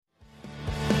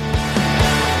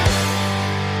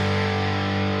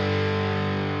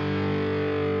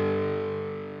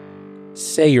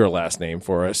say your last name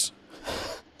for us.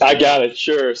 I got it.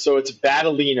 Sure. So it's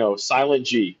Battleino, silent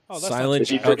G. Oh, that's Silent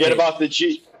If you forget about the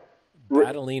G,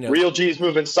 Battleino. real G's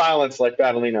move in silence like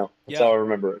Battleino. That's how I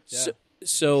remember it. Yeah.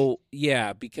 So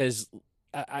yeah, because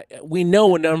we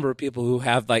know a number of people who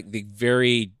have like the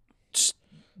very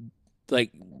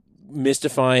like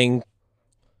mystifying.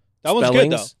 That one's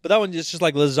good though, but that one is just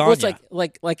like lasagna. Well,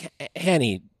 it's like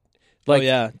Hanny. Like,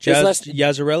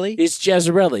 Jazzarelli. It's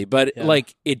Jazzarelli, but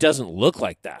like it doesn't look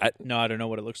like that. No, I don't know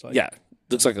what it looks like. Yeah,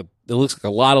 it looks like a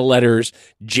lot of letters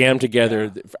jammed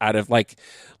together out of like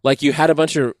you had a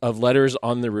bunch of letters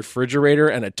on the refrigerator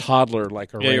and a toddler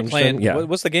like arranged you're playing. them. Yeah,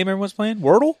 What's the game everyone's playing?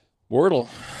 Wordle.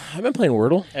 I've been playing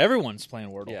Wordle. Everyone's playing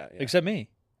Wordle, Yeah. except me.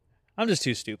 I'm just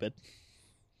too stupid.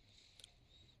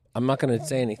 I'm not going to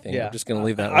say anything. Yeah. I'm just going to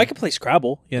leave that. I can play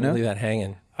Scrabble. You know, leave that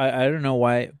hanging. I don't know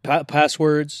why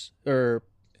passwords or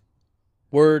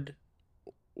word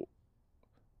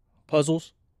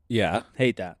puzzles. Yeah,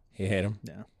 Hate that. you hate them.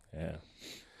 Yeah.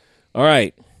 All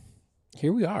right,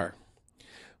 here we are.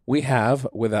 We have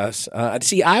with us.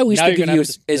 See, I always Now think you're of you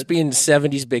gonna as being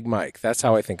 '70s Big Mike. That's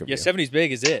how I think of Yeah, you. 70s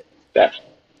big is it.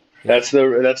 That's the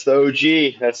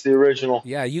OG. That's the original.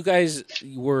 Yeah, you guys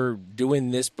were doing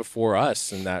this before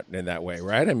us in that way,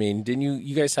 right? I mean, didn't you?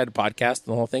 You guys had a podcast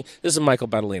and the whole thing. This is Michael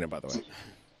Battleina, by the way.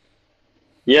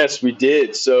 Yes, we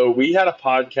did. So we had a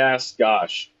podcast.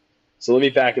 Gosh, so let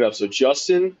me back it up. So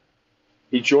Justin,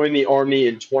 he joined the Army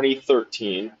in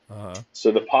 2013.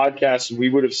 So the podcast, we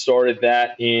would have started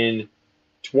that in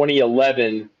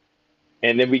 2011,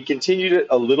 and then we continued it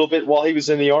a little bit while he was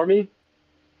in the Army.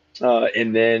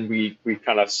 And then we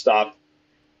kind of stopped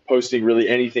posting really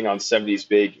anything on 70s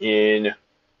Big in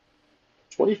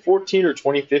 2014 or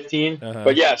 2015.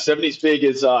 But yeah, 70s Big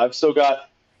is I've got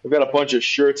a bunch of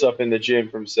shirts up in the gym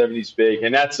from 70s Big,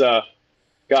 and that's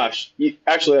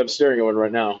actually I'm staring at one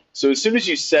right now. So as soon as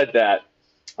you said that,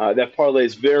 that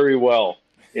parlays very well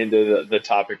into the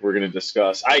topic we're going to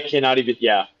discuss. I cannot even.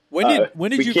 Yeah. When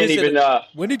did you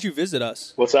visit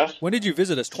us? What's that? When did you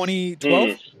visit us?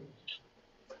 2012.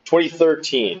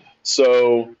 2013.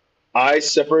 So I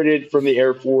separated from the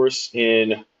Air Force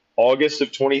in August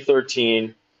of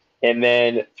 2013, and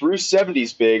then through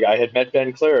 70s Big, I had met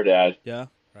Ben Claridad. Yeah.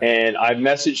 Right. And I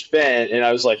messaged Ben, and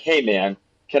I was like, "Hey, man,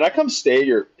 can I come stay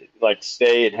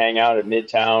and hang out at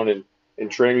Midtown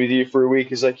and train with you for a week?"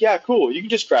 He's like, "Yeah, cool. You can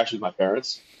just crash with my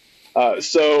parents."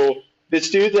 So this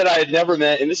dude that I had never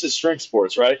met, and this is Strength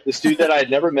Sports, right? This dude that I had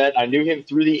never met, I knew him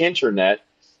through the internet.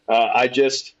 I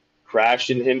just crashed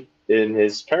in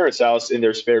his parents' house in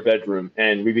their spare bedroom,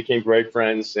 and we became great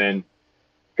friends. And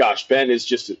gosh, Ben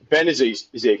is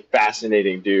a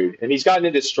fascinating dude, and he's gotten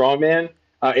into strongman,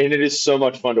 and it is so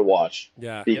much fun to watch.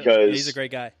 Yeah, because he's a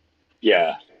great guy.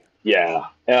 Yeah.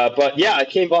 But yeah, I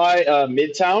came by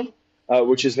Midtown,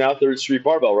 which is now 3rd Street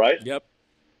Barbell, right? Yep.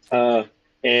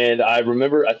 And I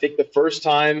remember, I think the first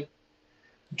time,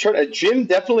 Jim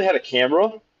definitely had a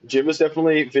camera. Jim was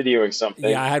definitely videoing something.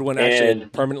 Yeah, I had one actually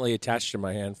permanently attached to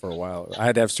my hand for a while. I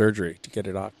had to have surgery to get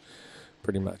it off,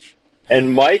 pretty much.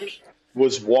 And Mike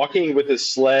was walking with his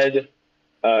sled,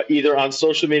 either on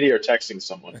social media or texting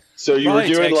someone. So you were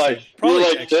doing while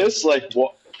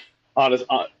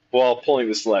pulling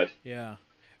the sled. Yeah.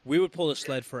 We would pull a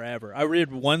sled forever. I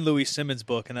read one Louis Simmons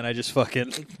book, and then I just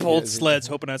fucking pulled sleds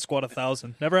hoping I'd squat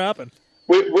 1,000. Never happened.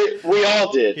 We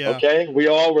all did, okay? We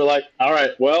all were like, all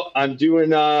right, well, I'm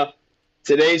doing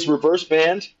today's reverse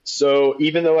band. So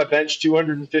even though I bench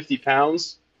 250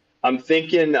 pounds, I'm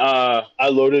thinking I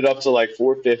load it up to like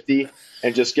 450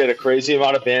 and just get a crazy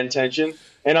amount of band tension.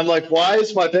 And I'm like, why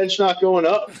is my bench not going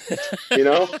up? You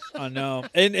know? I know.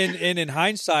 And in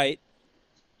hindsight,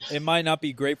 it might not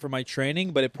be great for my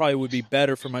training, but it probably would be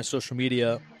better for my social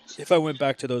media if I went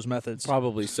back to those methods.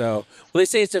 Probably so. Well, they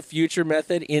say it's a future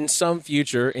method. In some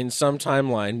future, in some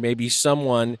timeline, maybe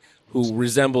someone who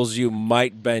resembles you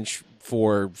might bench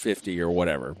 450 or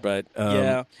whatever. But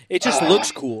yeah, it just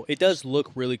looks cool. It does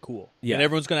look really cool. Yeah. And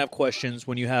everyone's going to have questions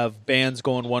when you have bands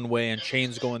going one way and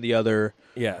chains going the other.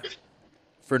 Yeah.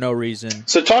 For no reason.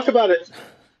 So talk about it.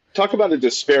 Talk about a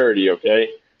disparity, okay?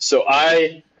 So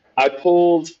I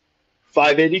pulled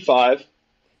 585,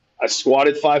 I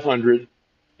squatted 500,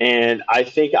 and I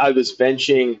think I was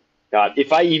benching, God,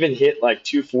 if I even hit like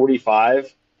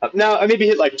 245, no, I maybe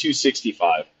hit like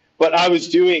 265, but I was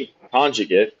doing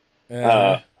conjugate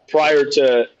prior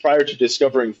to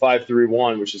discovering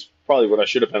 531, which is probably what I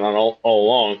should have been on all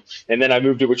along. And then I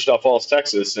moved to Wichita Falls,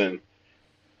 Texas, and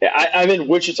I'm in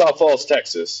Wichita Falls,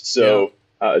 Texas, so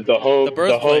the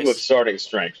home of starting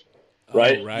strength.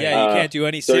 Right? Yeah, you can't do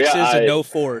any sixes and no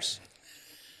fours.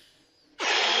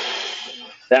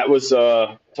 That was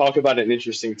talk about an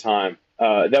interesting time.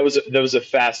 That was a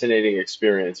fascinating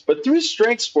experience. But through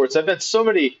strength sports, I've met so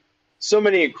many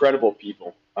incredible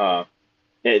people.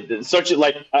 And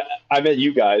I met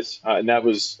you guys, and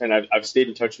I've stayed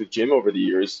in touch with Jim over the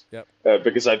years. Yep.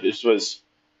 Because I've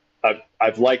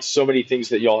liked so many things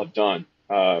that y'all have done,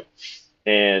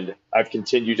 and I've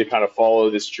continued to kind of follow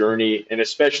this journey. And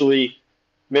especially,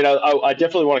 I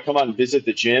definitely want to come out and visit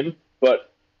the gym.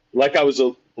 But like I was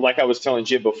telling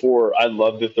Jim before, I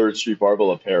love the Third Street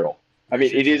Barbell apparel. I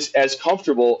mean, it is as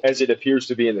comfortable as it appears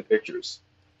to be in the pictures.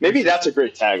 Maybe that's a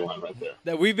great tagline right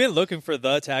there. We've been looking for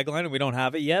the tagline and we don't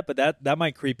have it yet, but that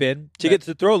might creep in. To get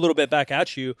to throw a little bit back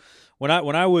at you, when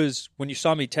you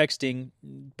saw me texting,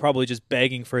 probably just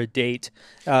begging for a date,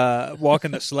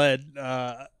 walking the sled,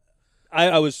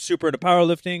 I was super into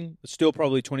powerlifting, still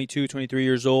probably 22, 23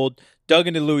 years old, dug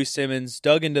into Louis Simmons,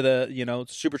 dug into the,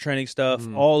 super training stuff,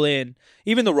 all in,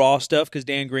 even the raw stuff because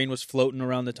Dan Green was floating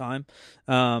around the time.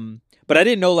 But I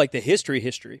didn't know like the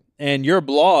history. And your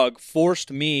blog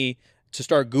forced me to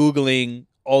start Googling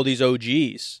all these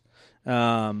OGs.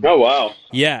 Oh, wow.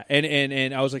 Yeah.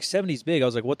 And I was like, 70s big. I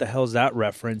was like, what the hell is that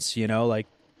reference? Hairband,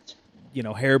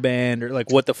 or like,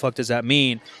 what the fuck does that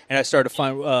mean? And I started to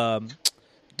find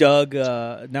Doug,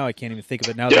 now I can't even think of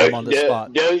it now that I'm on the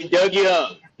spot. Doug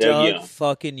Young. Doug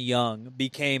fucking Young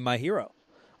became my hero.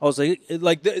 I was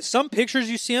like some pictures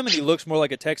you see him and he looks more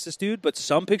like a Texas dude, but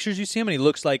some pictures you see him and he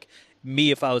looks like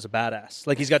me if I was a badass.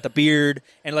 Like he's got the beard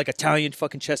and like Italian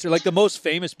fucking chest. Like the most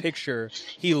famous picture,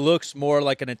 he looks more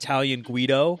like an Italian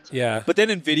Guido. Yeah. But then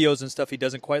in videos and stuff, he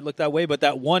doesn't quite look that way. But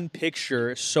that one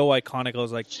picture is so iconic. I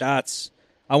was like,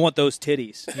 I want those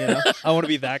titties. I want to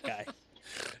be that guy.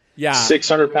 Yeah.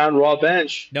 600-pound raw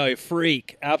bench. No, a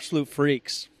freak. Absolute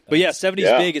freaks. But yeah,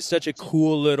 70s big is such a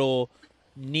cool little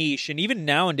niche. And even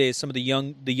nowadays, some of the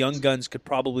young guns could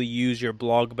probably use your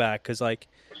blog back because, like,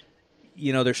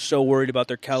 they're so worried about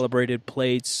their calibrated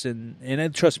plates.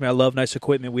 And trust me, I love nice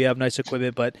equipment. We have nice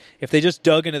equipment. But if they just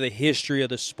dug into the history of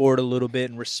the sport a little bit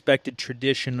and respected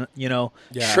tradition,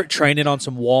 training on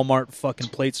some Walmart fucking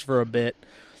plates for a bit.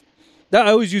 I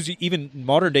always use even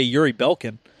modern-day Yuri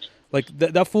Belkin. Like,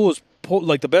 that fool is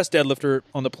like the best deadlifter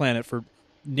on the planet for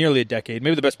nearly a decade,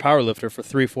 maybe the best power lifter for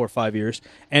 3, 4, 5 years.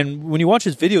 And when you watch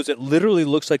his videos, it literally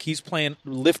looks like he's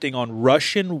lifting on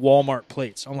Russian Walmart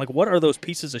plates. I'm like, what are those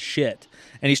pieces of shit?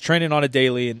 And he's training on it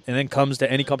daily and then comes to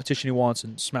any competition he wants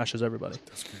and smashes everybody.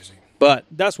 That's crazy. But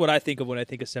that's what I think of when I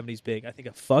think of 70s big. I think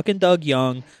of fucking Doug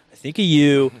Young. I think of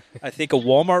you. I think of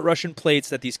Walmart Russian plates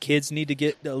that these kids need to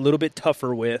get a little bit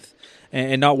tougher with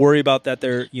and not worry about that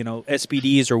their,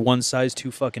 SPDs are one size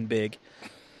too fucking big.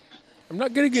 I'm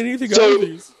not going to get anything out of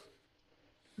these.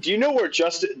 Do you know where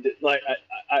Justin, like,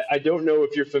 I don't know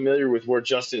if you're familiar with where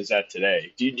Justin is at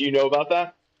today. Do you know about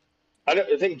that?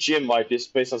 I think Jim might,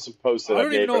 just based on some posts that I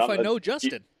don't even know if I know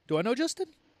Justin. Do I know Justin?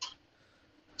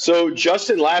 So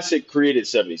Justin Lassick created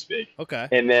 70s Big. Okay.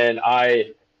 And then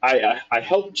I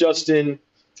helped Justin.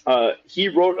 He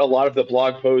wrote a lot of the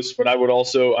blog posts, but I would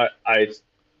also I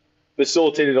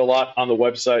facilitated a lot on the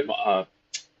website.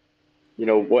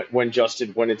 When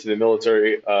Justin went into the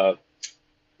military,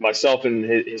 myself and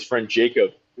his friend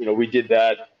Jacob, we did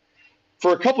that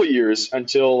for a couple of years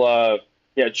until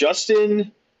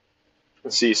Justin.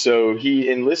 Let's see. So he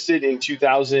enlisted in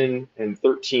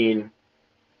 2013.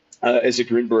 As a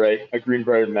Green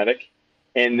Beret medic.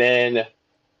 And then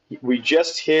we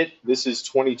just hit, this is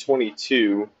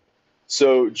 2022.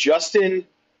 So Justin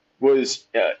was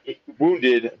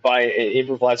wounded by an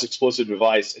improvised explosive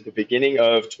device at the beginning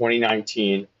of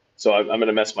 2019. So I'm going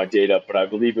to mess my date up, but I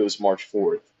believe it was March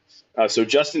 4th. So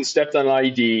Justin stepped on an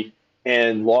IED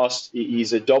and lost,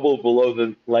 he's a double below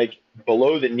the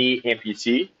knee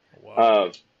amputee.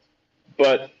 Wow.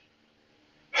 But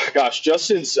gosh,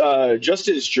 Justin's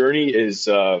journey is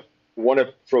one of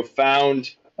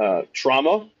profound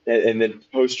trauma and then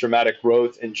post-traumatic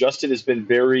growth. And Justin has been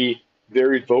very,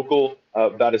 very vocal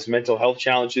about his mental health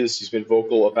challenges. He's been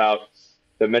vocal about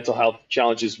the mental health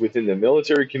challenges within the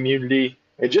military community.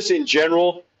 And just in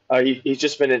general, he's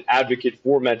just been an advocate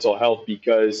for mental health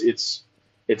because it's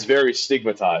very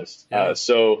stigmatized. Yeah.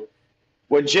 So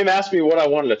when Jim asked me what I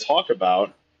wanted to talk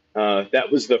about, that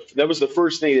was the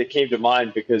first thing that came to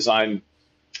mind because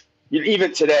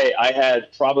even today I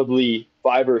had probably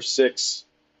 5 or 6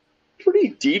 pretty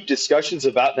deep discussions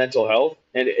about mental health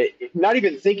and not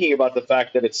even thinking about the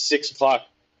fact that it's 6 o'clock,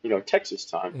 Texas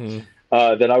time,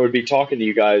 that I would be talking to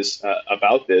you guys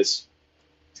about this.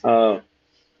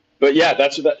 But yeah,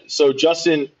 that's that. So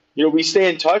Justin, we stay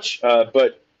in touch,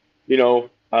 but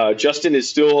Justin is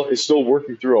still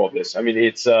working through all this. I mean,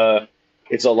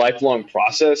 it's a lifelong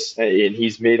process, and he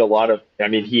has made a lot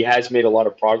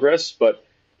of progress, but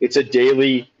it's a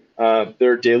daily,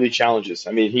 there are daily challenges.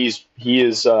 I mean, he's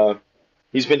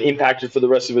been impacted for the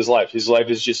rest of his life. His life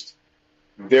is just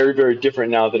very, very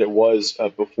different now than it was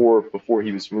before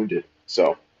he was wounded.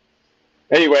 So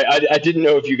anyway, I didn't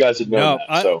know if you guys had known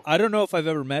that. So I don't know if I've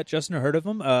ever met Justin or heard of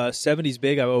him. 70's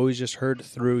Big, I've always just heard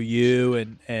through you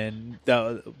and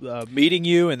meeting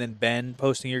you, and then Ben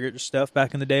posting your stuff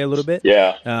back in the day a little bit.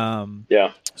 Yeah.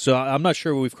 Yeah. So I'm not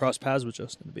sure we've crossed paths with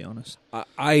Justin, to be honest.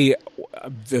 I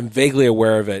am vaguely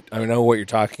aware of it. I know what you're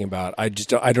talking about. I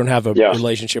don't have a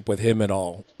relationship with him at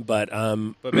all. But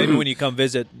maybe when you come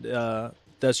visit,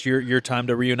 that's your time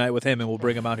to reunite with him, and we'll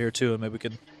bring him out here too, and maybe we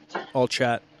can all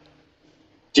chat.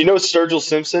 Do you know Sturgill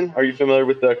Simpson? Are you familiar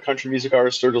with the country music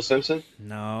artist Sturgill Simpson?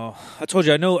 No. I told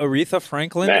you, I know Aretha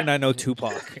Franklin and I know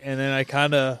Tupac. And then I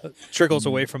kind of trickles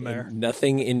away from there.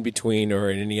 Nothing in between or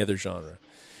in any other genre.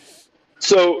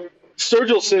 So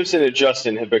Sturgill Simpson and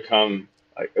Justin have become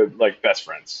like best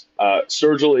friends.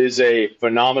 Sturgill is a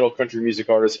phenomenal country music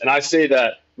artist. And I say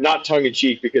that not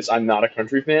tongue-in-cheek because I'm not a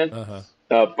country fan.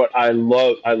 But I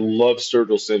love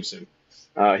Sturgill Simpson.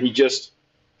 He just...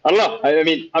 I don't know. I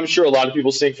mean, I'm sure a lot of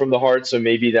people sing from the heart, so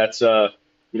maybe that's not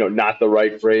the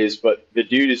right phrase. But the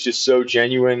dude is just so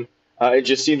genuine. It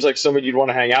just seems like someone you'd want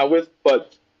to hang out with.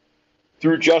 But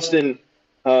through Justin,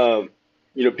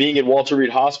 being in Walter Reed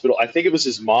Hospital, I think it was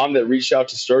his mom that reached out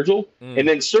to Sturgill, and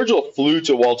then Sturgill flew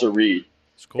to Walter Reed,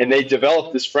 and they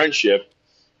developed this friendship.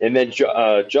 And then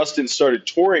Justin started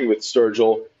touring with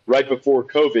Sturgill right before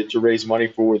COVID to raise money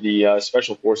for the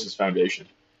Special Forces Foundation.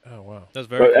 Oh, wow. That's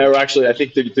very cool. Or actually, I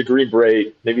think the Green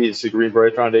Beret, maybe it's the Green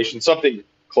Beret Foundation, something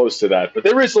close to that. But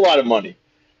they raised a lot of money,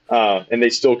 and they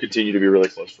still continue to be really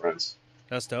close friends.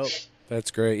 That's dope.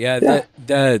 That's great. Yeah.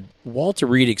 The Walter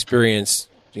Reed experience,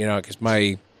 because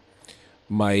my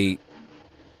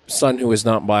son, who is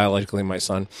not biologically my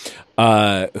son,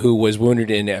 who was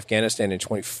wounded in Afghanistan in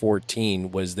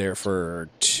 2014, was there for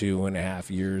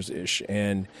 2.5 years-ish.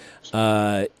 And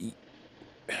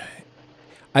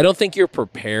I don't think you're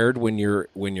prepared when you're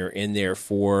in there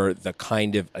for the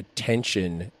kind of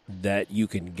attention that you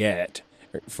can get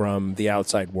from the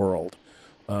outside world,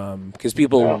 because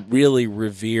people really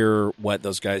revere what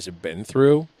those guys have been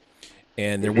through,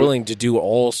 and they're willing to do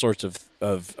all sorts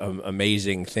of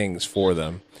amazing things for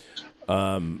them.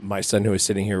 My son, who is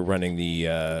sitting here running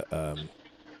the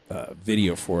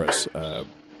video for us,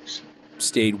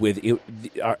 stayed with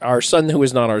our son, who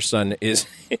is not our son, is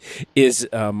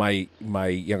my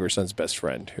younger son's best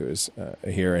friend, who is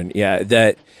here, and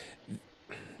that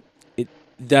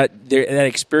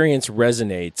experience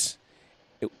resonates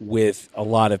with a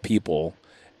lot of people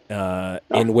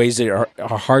in ways that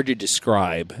are hard to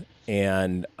describe,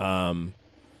 and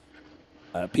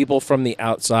people from the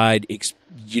outside,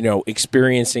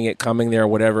 experiencing it, coming there,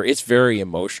 whatever. It's very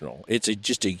emotional. It's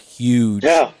just a huge,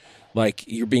 like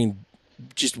you're being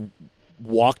just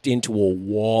walked into a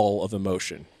wall of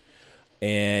emotion,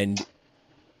 and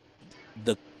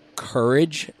the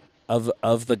courage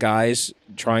of the guys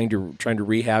trying to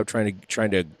rehab,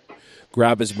 trying to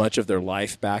grab as much of their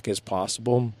life back as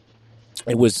possible.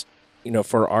 It was,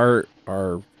 for our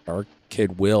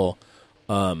kid Will,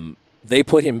 they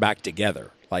put him back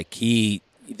together. Like they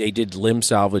did limb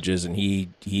salvages, and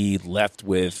he left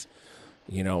with,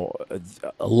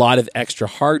 a lot of extra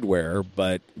hardware,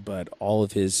 but all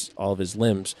of his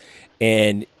limbs.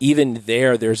 And even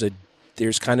there's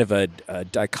kind of a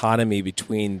dichotomy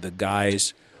between the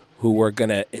guys who were going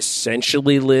to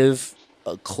essentially live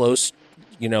a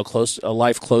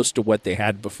life close to what they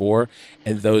had before,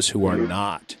 and those who are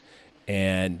not.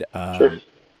 And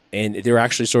and they're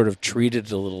actually sort of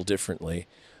treated a little differently.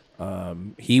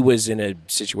 He was in a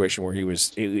situation where it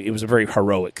was a very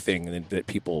heroic thing that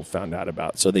people found out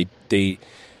about. So the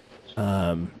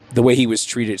way he was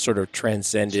treated sort of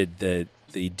transcended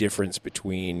the difference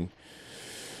between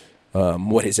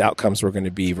what his outcomes were going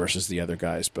to be versus the other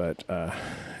guys. But I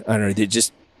don't know.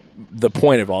 The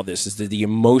point of all this is that the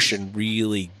emotion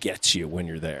really gets you when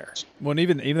you're there. Well, and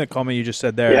even the comment you just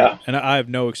said there, and I have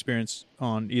no experience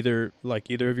on either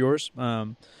of yours,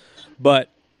 but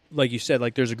like you said,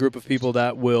 like there's a group of people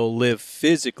that will live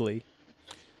physically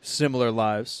similar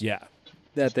lives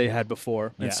that they had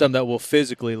before, and some that will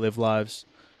physically live lives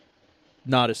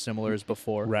not as similar as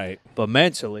before. Right. But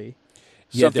mentally,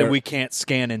 something we can't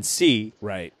scan and see.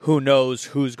 Right. Who knows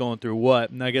who's going through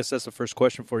what? And I guess that's the first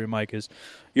question for you, Mike, is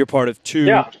you're part of two.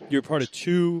 You're part of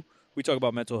two. We talk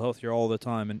about mental health here all the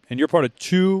time, and you're part of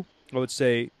two, I would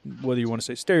say, whether you want to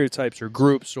say stereotypes or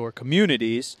groups or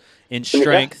communities in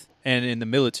strength and in the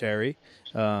military.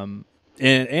 And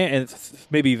and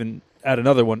maybe even add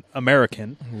another one,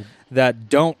 American, that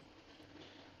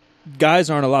guys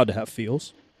aren't allowed to have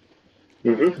feels.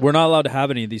 Mm-hmm. We're not allowed to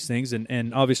have any of these things,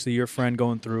 and obviously your friend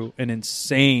going through an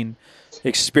insane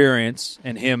experience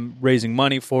and him raising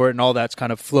money for it and all that's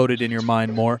kind of floated in your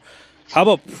mind more. How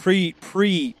about pre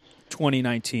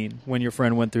 2019 when your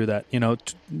friend went through that?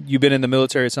 You've been in the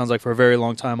military, it sounds like, for a very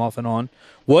long time off and on.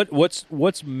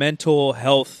 What's mental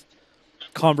health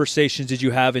conversations did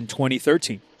you have in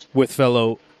 2013 with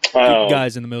fellow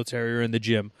guys in the military or in the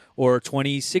gym, or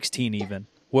 2016 even?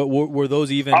 What were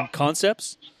those even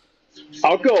concepts?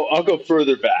 I'll go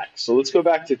further back. So let's go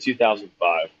back to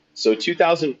 2005. So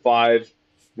 2005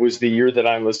 was the year that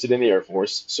I enlisted in the Air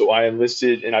Force. So I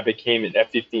enlisted and I became an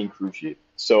F-15 crew chief.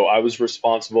 So I was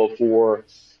responsible for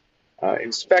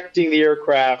inspecting the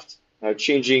aircraft,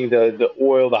 changing the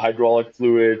oil, the hydraulic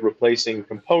fluid, replacing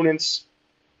components,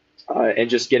 and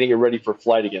just getting it ready for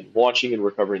flight again, launching and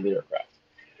recovering the aircraft.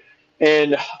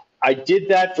 And I did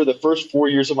that for the first 4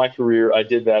 years of my career. I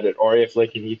did that at RAF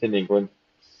Lakenheath in England.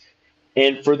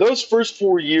 And for those first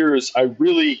 4 years, I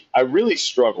really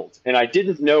struggled, and I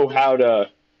didn't have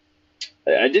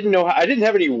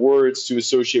any words to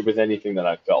associate with anything that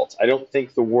I felt. I don't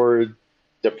think the word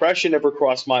depression ever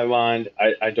crossed my mind.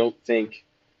 I don't think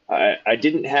I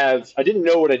didn't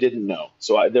know what I didn't know.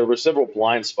 So there were several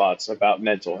blind spots about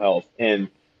mental health, and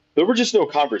there were just no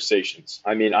conversations.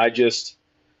 I mean, I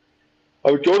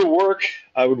would go to work.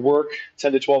 I would work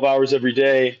 10 to 12 hours every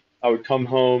day. I would come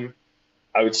home.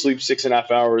 I would sleep 6.5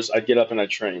 hours. I'd get up and I'd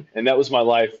train. And that was my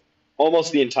life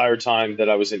almost the entire time that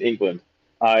I was in England.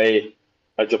 I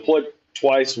deployed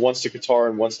twice, once to Qatar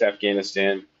and once to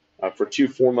Afghanistan for 2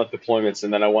 4-month deployments.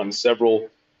 And then I went on several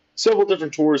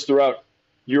different tours throughout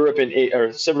Europe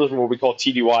or several different what we call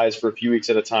TDYs for a few weeks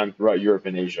at a time throughout Europe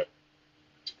and Asia.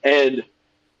 And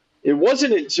it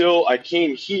wasn't until I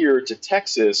came here to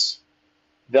Texas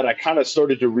that I kind of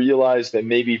started to realize that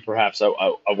maybe perhaps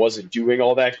I wasn't doing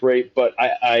all that great, but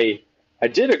I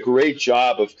did a great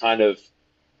job of kind of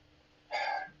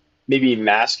maybe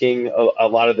masking a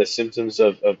lot of the symptoms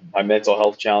of my mental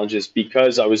health challenges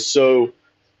because I was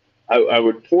I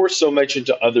would pour so much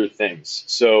into other things.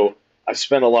 So I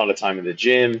spent a lot of time in the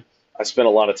gym. I spent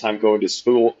a lot of time going to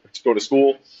school,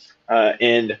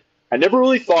 and I never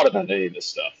really thought about any of this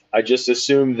stuff. I just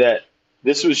assumed that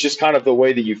this was just kind of the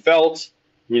way that you felt.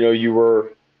 You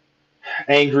were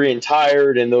angry and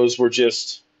tired, and those were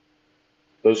just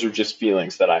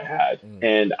feelings that I had.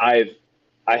 And I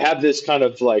have this kind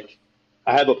of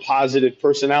I have a positive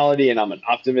personality and I'm an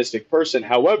optimistic person.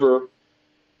 However,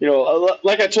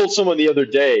 like I told someone the other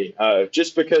day,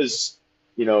 just because,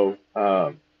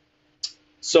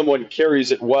 someone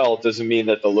carries it well doesn't mean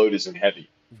that the load isn't heavy.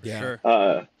 Yeah.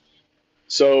 Sure.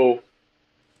 So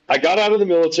I got out of the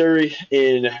military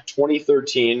in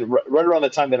 2013, right around the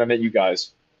time that I met you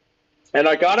guys. And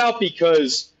I got out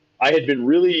because I had been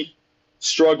really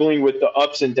struggling with the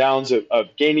ups and downs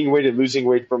of gaining weight and losing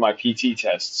weight for my PT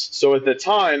tests. So at the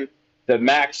time, the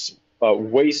max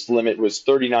waist limit was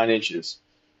 39 inches.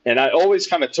 And I always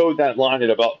kind of towed that line at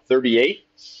about 38.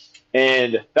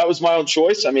 And that was my own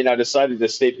choice. I mean, I decided to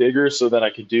stay bigger so that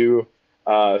I could do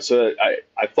so that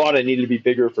I thought I needed to be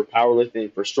bigger for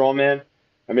powerlifting, for strongman.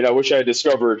 I mean, I wish I had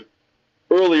discovered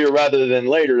earlier rather than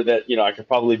later that, I could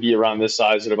probably be around this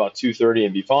size at about 230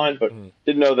 and be fine, but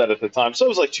didn't know that at the time. So it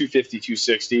was like 250,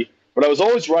 260. But I was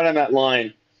always right on that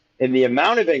line. And the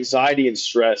amount of anxiety and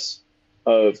stress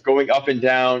of going up and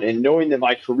down and knowing that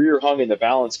my career hung in the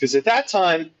balance, because at that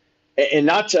time, and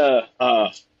not to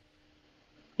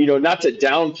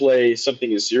downplay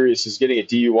something as serious as getting a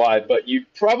DUI, but you'd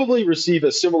probably receive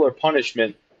a similar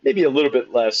punishment, maybe a little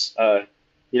bit less,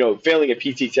 failing a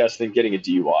PT test than getting a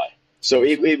DUI. So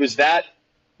it was that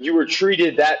you were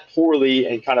treated that poorly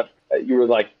and kind of you were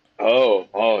like,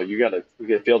 oh, you gotta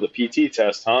fail the PT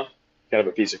test, huh? Kind of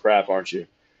a piece of crap, aren't you?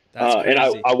 And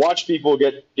I watch people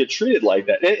get treated like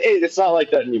that. It's not like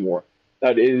that anymore.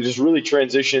 It just really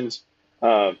transitioned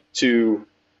to,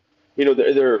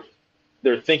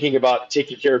 they're thinking about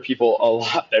taking care of people a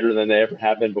lot better than they ever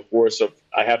have been before. So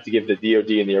I have to give the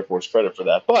DOD and the Air Force credit for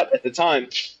that. But at the time,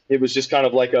 it was just kind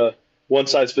of like a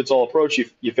one-size-fits-all approach.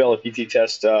 You fail a PT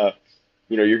test,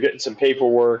 you're getting some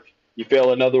paperwork. You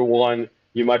fail another one,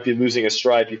 you might be losing a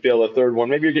stripe. You fail a third one,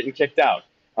 maybe you're getting kicked out.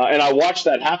 And I watched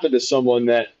that happen to someone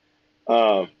that,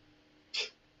 talking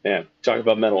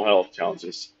about mental health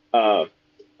challenges. I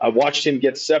watched him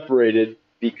get separated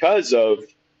because of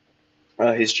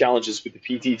his challenges with the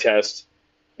PT test,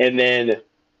 and then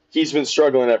he's been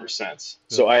struggling ever since.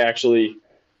 So I actually,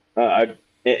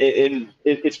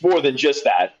 it's more than just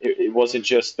that. It wasn't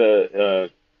just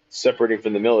the separating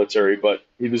from the military, but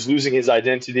he was losing his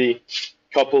identity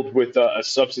coupled with a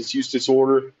substance use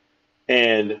disorder.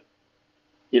 And,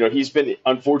 he's been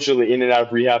unfortunately in and out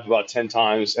of rehab about 10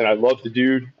 times. And I love the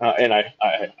dude. And I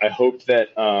hope that,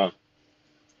 I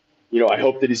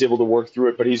hope that he's able to work through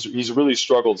it, but he's really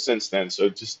struggled since then. So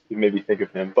just made me think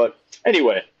of him. But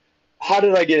anyway, how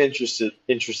did I get interested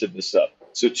in this stuff?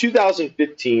 So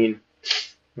 2015,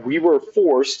 we were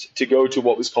forced to go to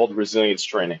what was called resilience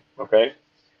training. Okay.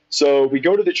 So we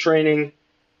go to the training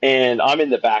and I'm in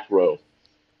the back row,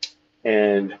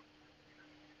 and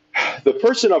the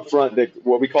person up front,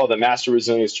 what we call the master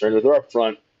resilience trainer, they're up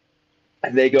front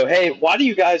and they go, "Hey, why do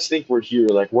you guys think we're here?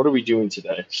 Like, what are we doing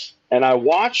today?" And I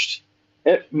watched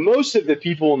most of the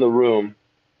people in the room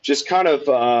just kind of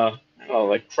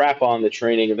like crap on the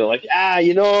training, and they're like,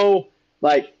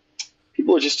 like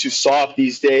people are just too soft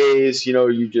these days. You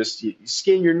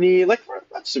skin your knee, like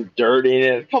put some dirt in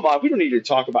it. Come on, we don't need to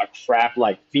talk about crap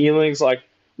like feelings. Like,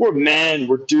 we're men,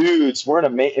 we're dudes, we're in a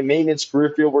maintenance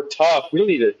career field, we're tough. We don't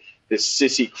need this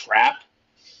sissy crap.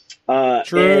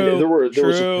 True. And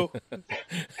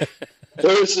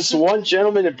there was this one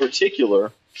gentleman in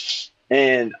particular,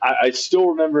 and I still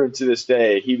remember him to this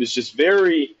day. He was just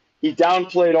he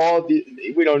downplayed all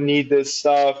we don't need this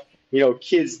stuff,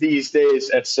 kids these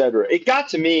days, etc. It got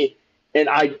to me, and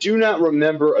I do not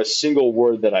remember a single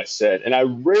word that I said. And I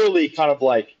rarely kind of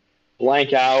like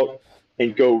blank out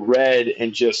and go red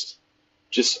and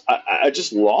I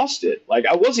just lost it. Like,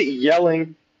 I wasn't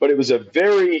yelling, but it was a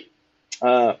very,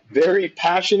 very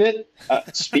passionate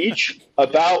speech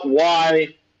about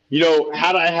why,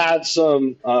 had I had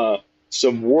some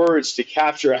words to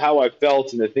capture how I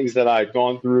felt and the things that I had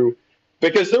gone through,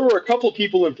 because there were a couple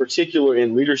people in particular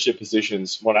in leadership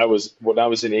positions when I was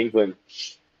in England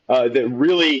that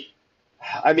really,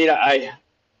 I mean, I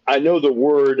know the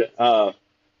word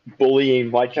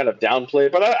bullying might kind of downplay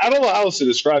it, but I don't know how else to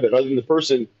describe it other than the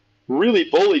person really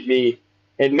bullied me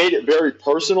and made it very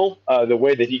personal, the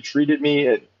way that he treated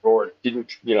me, or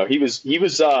didn't, it was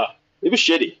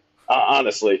shitty,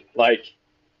 honestly. Like,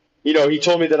 he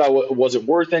told me that I wasn't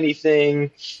worth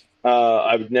anything.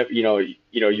 I would never,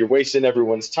 you're wasting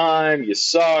everyone's time. You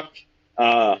suck.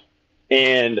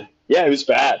 And yeah, it was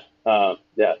bad.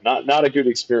 Not a good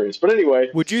experience. But anyway,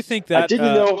 would you think that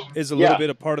is a little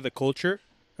bit a part of the culture?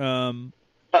 Yeah.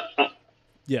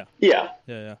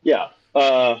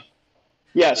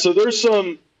 So there's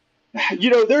some,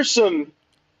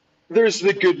 there's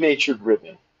the good-natured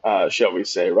ribbon, shall we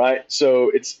say, right? So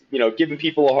it's, giving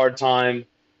people a hard time,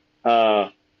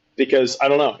 because I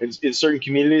don't know, in certain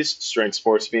communities, strength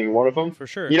sports being one of them, for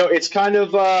sure. It's kind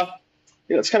of,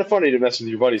 it's kind of funny to mess with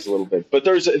your buddies a little bit, but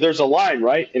there's a line,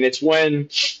 right? And it's when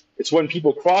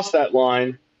people cross that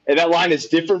line, and that line is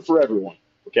different for everyone.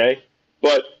 Okay.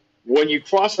 But when you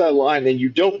cross that line and you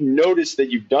don't notice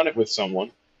that you've done it with someone,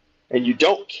 and you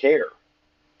don't care,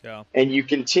 and you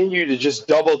continue to just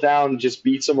double down, just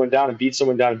beat someone down and beat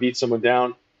someone down and beat someone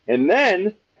down, and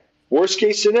then worst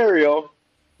case scenario,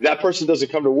 that person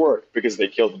doesn't come to work because they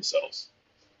killed themselves.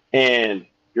 And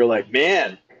you're like,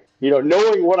 man,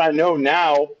 knowing what I know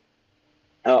now,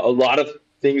 a lot of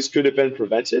things could have been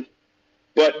prevented.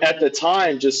 But at the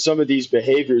time, just some of these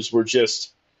behaviors were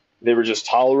just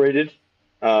tolerated.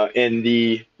 And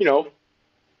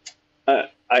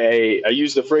I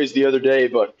used the phrase the other day,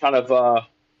 but kind of,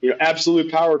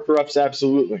 absolute power corrupts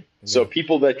absolutely. Yeah. So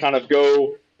people that kind of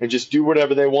go and just do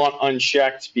whatever they want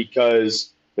unchecked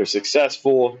because they're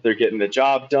successful, they're getting the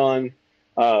job done.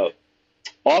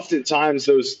 Oftentimes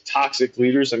those toxic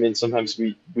leaders, I mean, sometimes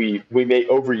we may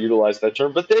overutilize that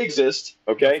term, but they exist.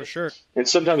 Okay. For sure. And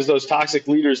sometimes those toxic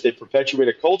leaders, they perpetuate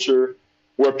a culture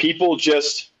where people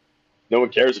no one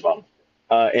cares about them.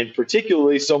 And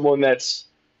particularly someone that's,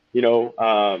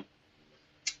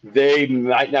 they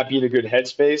might not be in a good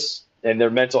headspace, and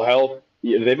their mental health,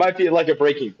 they might be at like a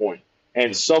breaking point,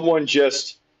 and someone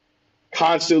just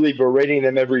constantly berating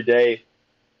them every day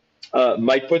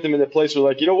might put them in the place where,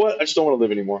 like, you know what, I just don't want to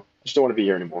live anymore. I just don't want to be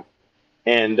here anymore.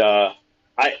 And at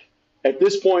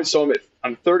this point, so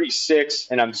I'm 36,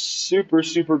 and I'm super,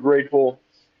 super grateful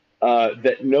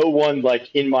that no one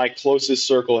like in my closest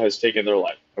circle has taken their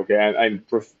life. Okay,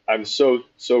 I'm so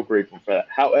grateful for that.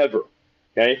 However,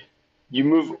 okay, you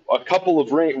move a couple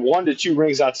of 1 to 2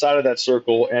 rings outside of that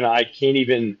circle, and I can't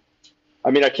even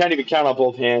count on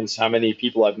both hands how many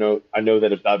people I know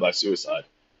that have died by suicide,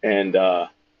 and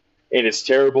it's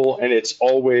terrible, and it's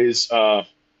always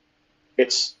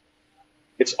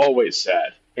always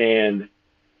sad. And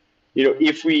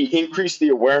if we increase the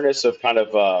awareness of kind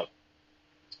of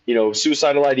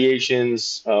suicidal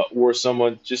ideations, or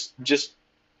someone just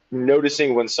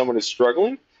noticing when someone is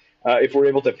struggling, if we're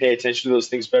able to pay attention to those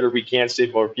things better, we can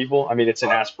save more people. I mean, it's an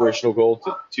aspirational goal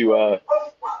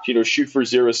to shoot for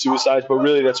 0 suicides, but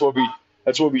really that's what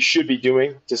we should be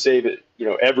doing to save it,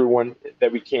 everyone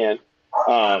that we can.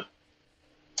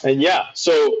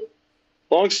 So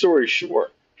long story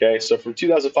short, okay, so from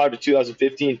 2005 to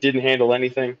 2015, didn't handle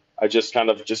anything. I just kind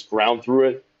of ground through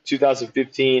it.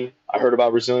 2015, I heard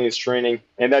about resilience training,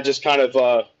 and that just kind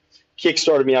of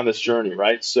kick-started me on this journey,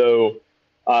 right? So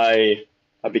I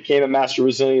became a master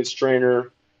resilience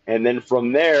trainer, and then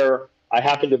from there, I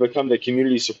happened to become the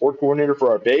community support coordinator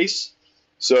for our base.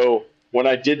 So when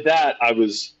I did that, I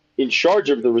was in charge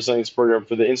of the resilience program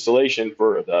for the installation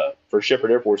for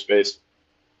Sheppard Air Force Base.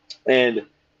 And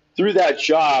through that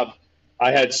job,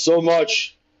 I gained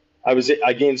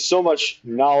so much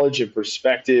knowledge and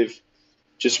perspective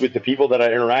just with the people that I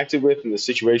interacted with and the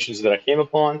situations that I came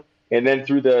upon. And then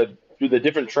through the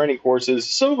different training courses,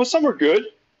 some were good,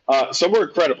 some were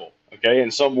incredible, okay,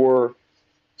 and some were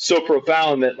so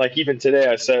profound that, like, even today,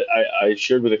 I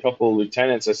shared with a couple of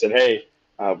lieutenants. I said, hey,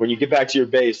 when you get back to your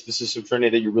base, this is some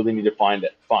training that you really need to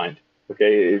find.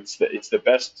 Okay, it's the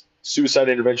best suicide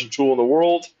intervention tool in the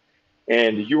world,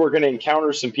 and you are going to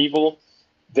encounter some people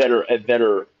that are at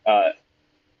the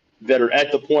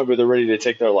point where they're ready to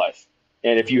take their life.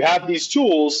 And if you have these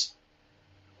tools,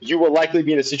 you will likely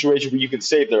be in a situation where you can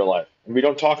save their life. And we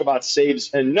don't talk about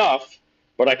saves enough,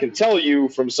 but I can tell you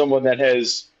from someone that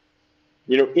has,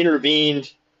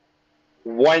 intervened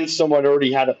when someone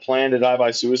already had a plan to die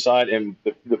by suicide and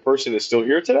the person is still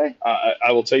here today,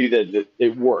 I will tell you that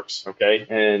it works. Okay.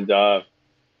 And,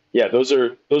 those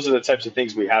are the types of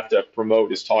things we have to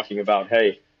promote, is talking about,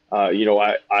 hey,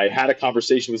 I had a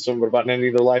conversation with someone about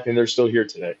ending their life and they're still here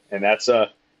today. And that's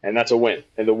a win.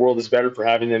 And the world is better for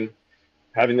having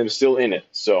them still in it.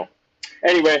 So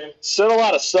anyway, said a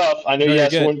lot of stuff. I know you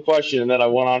asked one question and then I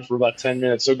went on for about 10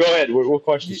 minutes. So go ahead. What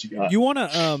questions you got? You want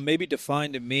to maybe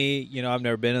define to me, I've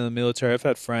never been in the military. I've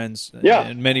had friends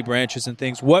in many branches and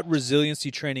things, what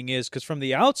resiliency training is. Because from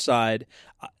the outside,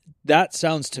 that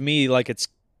sounds to me like it's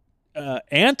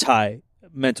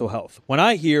anti-mental health. When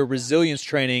I hear resilience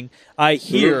training, I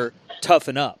hear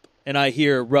toughen up and I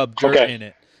hear rub dirt in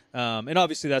it. And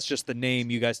obviously that's just the name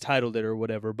you guys titled it or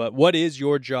whatever, but what is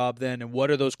your job then, and what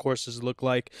do those courses look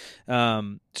like?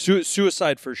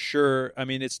 Suicide for sure. I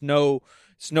mean, it's no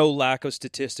lack of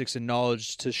statistics and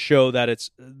knowledge to show that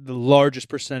it's the largest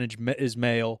percentage is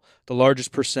male. The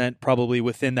largest percent probably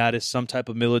within that is some type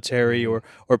of military or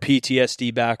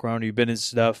PTSD background, or you've been in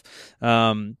stuff.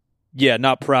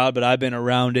 Not proud, but I've been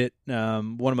around it.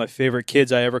 One of my favorite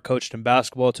kids I ever coached in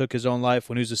basketball took his own life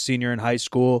when he was a senior in high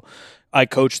school. I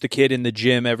coached the kid in the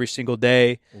gym every single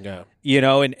day. Yeah.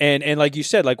 And like you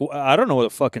said, like, I don't know what a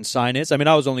fucking sign is. I mean,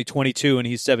 I was only 22 and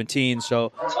he's 17.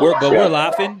 So we're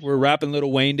laughing. We're rapping Lil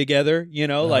Wayne together,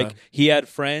 like he had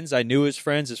friends. I knew his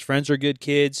friends. His friends are good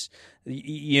kids.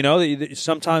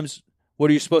 Sometimes what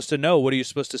are you supposed to know? What are you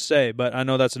supposed to say? But I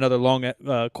know that's another long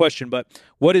question, but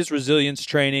what is resilience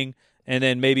training? And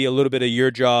then maybe a little bit of your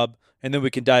job. And then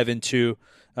we can dive into,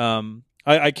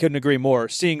 I couldn't agree more.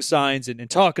 Seeing signs and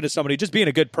talking to somebody, just being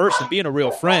a good person, being a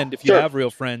real friend, if you have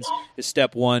real friends, is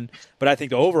step one. But I think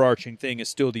the overarching thing is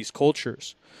still these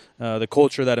cultures. The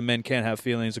culture that a man can't have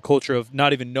feelings, the culture of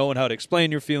not even knowing how to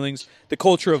explain your feelings, the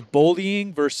culture of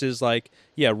bullying versus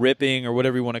ripping or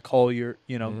whatever you want to call your,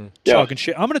 talking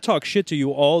shit. I'm going to talk shit to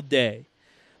you all day.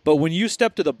 But when you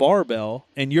step to the barbell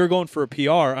and you're going for a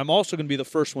PR, I'm also going to be the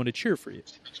first one to cheer for you.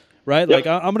 Right? Yep. Like,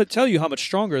 I'm going to tell you how much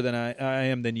stronger than I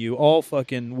am than you all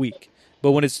fucking week.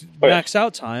 But when it's max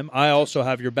out time, I also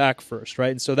have your back first,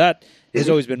 right? And so that has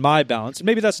always been my balance. And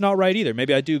maybe that's not right either.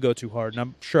 Maybe I do go too hard, and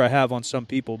I'm sure I have on some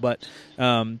people. But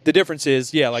the difference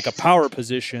is, like a power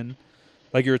position,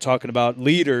 like you were talking about,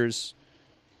 leaders,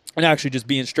 and actually just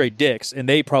being straight dicks, and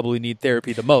they probably need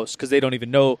therapy the most because they don't even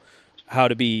know how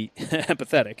to be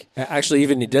empathetic. Actually,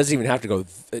 it doesn't even have to go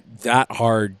that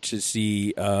hard to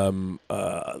see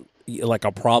like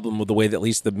a problem with the way that at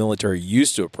least the military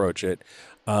used to approach it.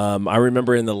 I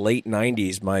remember in the late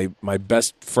 90s, my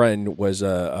best friend was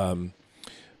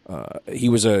he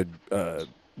was a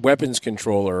weapons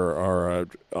controller or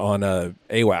on a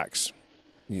AWACS.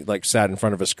 He, sat in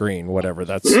front of a screen, whatever.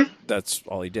 That's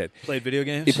all he did. Played video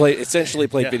games? He essentially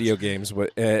played video games.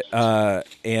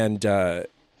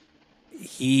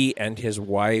 He and his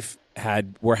wife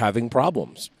were having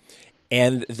problems.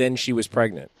 And then she was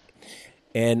pregnant.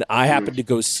 And I happened to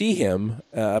go see him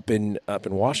up in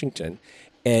Washington,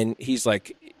 and he's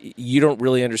like, "You don't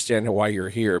really understand why you're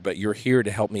here, but you're here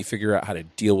to help me figure out how to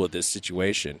deal with this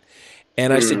situation."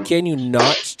 And I said, "Can you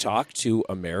not talk to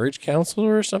a marriage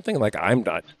counselor or something? Like, I'm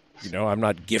not I'm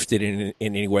not gifted in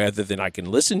any way other than I can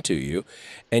listen to you.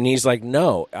 And he's like,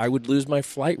 no, I would lose my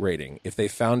flight rating if they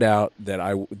found out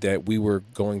that we were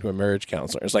going to a marriage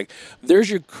counselor. It's like, there's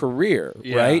your career,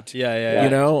 right?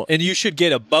 Yeah. And you should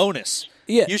get a bonus.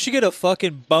 Yeah. You should get a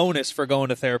fucking bonus for going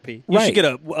to therapy. You should get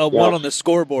a one on the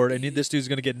scoreboard, and this dude's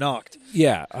going to get knocked.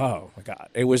 Yeah. Oh, my God.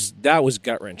 That was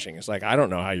gut-wrenching. It's like, I don't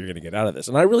know how you're going to get out of this.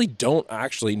 And I really don't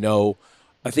actually know.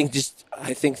 I think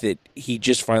that he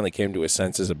just finally came to his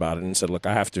senses about it and said, look,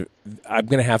 I'm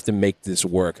going to have to make this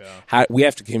work. Yeah. We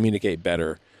have to communicate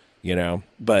better,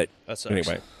 But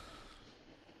anyway.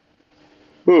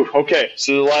 Ooh, okay.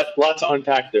 So a lot to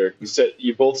unpack there.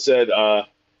 You both said a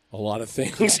lot of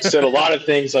things. Said a lot of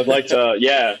things I'd like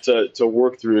to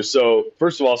work through. So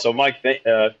first of all, Mike,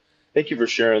 thank you for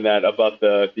sharing that about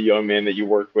the young man that you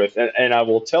worked with. And I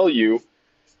will tell you,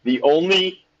 the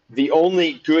only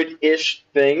good-ish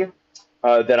thing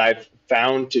that I've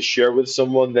found to share with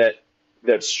someone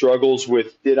that struggles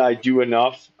with, did I do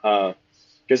enough?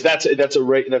 Because that's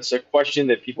a question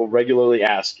that people regularly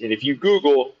ask. And if you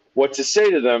Google what to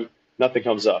say to them, nothing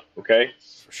comes up. Okay,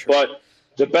 for sure. But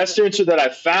the best answer that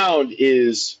I've found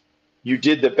is you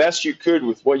did the best you could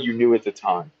with what you knew at the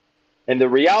time. And the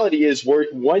reality is,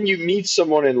 when you meet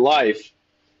someone in life,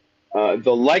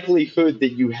 the likelihood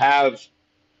that you have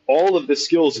all of the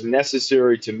skills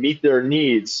necessary to meet their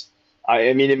needs,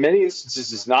 I mean, in many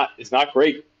instances, is not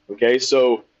great. Okay,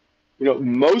 so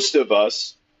most of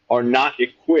us are not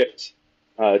equipped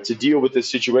to deal with a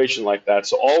situation like that.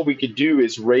 So all we could do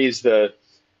is raise the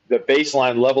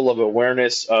baseline level of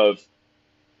awareness of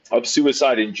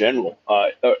suicide in general,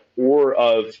 or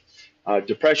of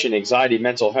depression, anxiety,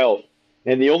 mental health.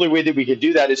 And the only way that we can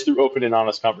do that is through open and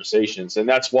honest conversations. And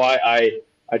that's why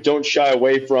I don't shy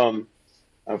away from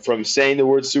saying the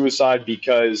word suicide,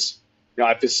 because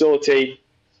I facilitate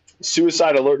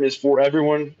suicide alertness for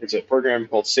everyone. It's a program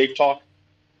called Safe Talk.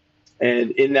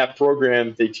 And in that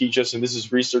program, they teach us, and this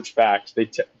is research backed, they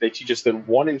teach us that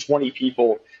 1 in 20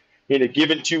 people in a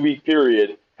given 2-week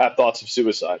period have thoughts of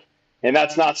suicide. And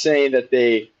that's not saying that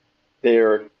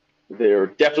they're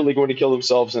definitely going to kill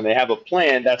themselves and they have a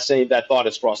plan. That's saying that thought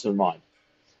has crossed their mind.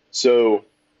 So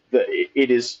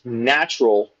it is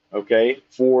natural, okay,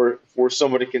 for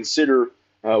someone to consider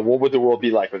what would the world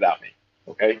be like without me.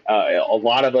 Okay, a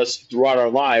lot of us throughout our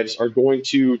lives are going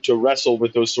to wrestle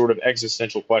with those sort of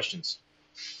existential questions.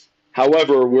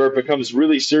 However, where it becomes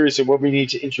really serious and what we need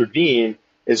to intervene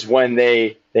is when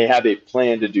they have a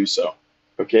plan to do so.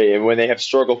 Okay, and when they have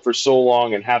struggled for so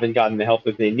long and haven't gotten the help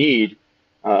that they need,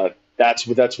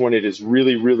 that's when it is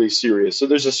really, really serious. So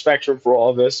there's a spectrum for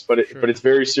all of this, but it's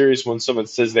very serious when someone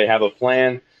says they have a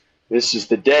plan. This is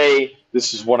the day.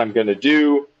 This is what I'm going to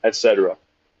do, etc.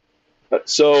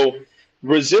 So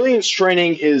resilience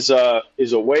training is a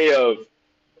way of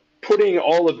putting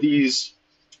all of these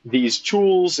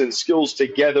tools and skills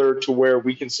together to where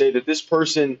we can say that this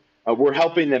person, we're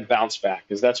helping them bounce back,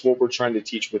 because that's what we're trying to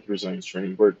teach with resilience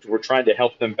training. We're trying to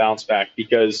help them bounce back,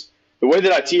 because the way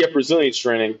that I tee up resilience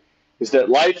training is that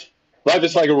life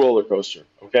is like a roller coaster.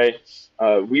 Okay,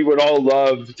 we would all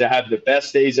love to have the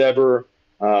best days ever.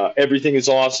 Everything is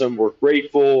awesome. We're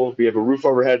grateful. We have a roof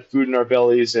overhead, food in our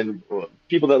bellies, and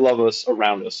people that love us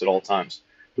around us at all times.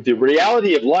 But the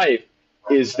reality of life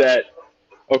is that,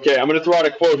 okay, I'm going to throw out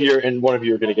a quote here, and one of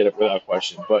you are going to get it without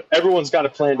question. But everyone's got a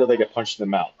plan until they get punched in the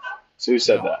mouth. So who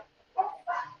said that?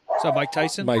 Is that Mike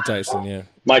Tyson? Mike Tyson, yeah.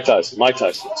 Mike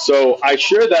Tyson. So I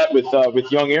share that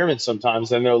with young airmen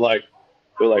sometimes, and they're like,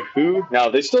 who? Now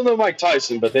they still know Mike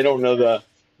Tyson, but they don't know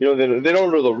they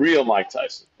don't know the real Mike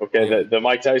Tyson. Okay, the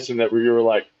Mike Tyson that you were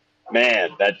like,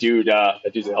 man, that dude's a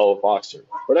hell of a boxer.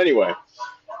 But anyway,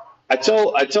 I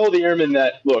tell the airmen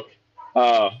that, look,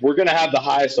 we're going to have the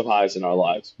highest of highs in our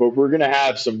lives, but we're going to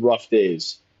have some rough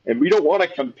days, and we don't want to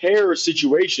compare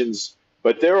situations.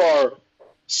 But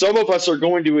some of us are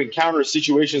going to encounter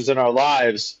situations in our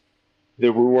lives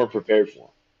that we weren't prepared for.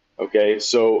 Okay,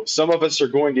 so some of us are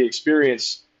going to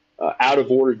experience out of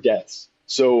order deaths.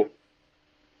 So,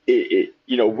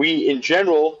 we in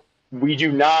general,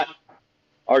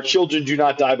 our children do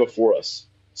not die before us.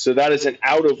 So that is an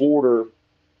out of order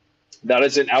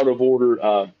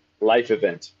life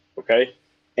event. Okay,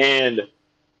 and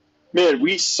man,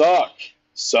 we suck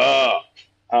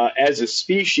as a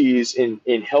species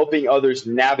in helping others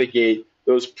navigate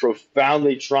those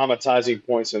profoundly traumatizing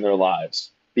points in their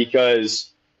lives,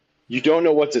 because you don't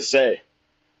know what to say.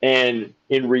 And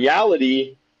in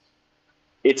reality,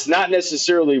 it's not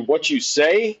necessarily what you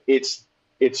say, it's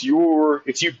you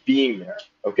being there.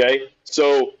 Okay?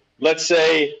 So let's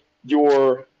say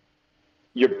your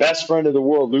best friend in the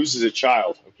world loses a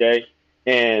child, okay?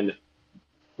 And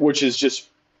which is just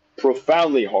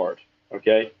profoundly hard.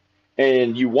 Okay.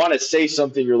 And you want to say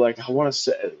something. You're like, I want to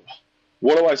say,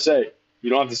 what do I say? You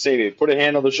don't have to say anything. Put a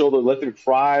hand on the shoulder, let them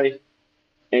cry,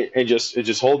 and just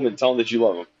hold them and tell them that you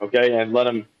love them. Okay. And let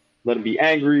them be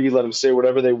angry. Let them say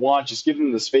whatever they want. Just give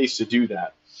them the space to do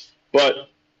that. But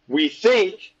we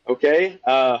think, okay,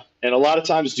 and a lot of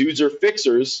times dudes are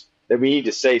fixers, that we need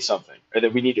to say something or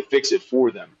that we need to fix it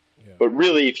for them. Yeah. But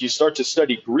really, if you start to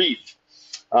study grief,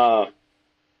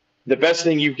 the best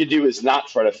thing you can do is not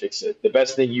try to fix it. The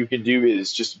best thing you can do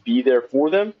is just be there for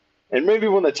them. And maybe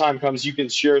when the time comes, you can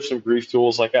share some grief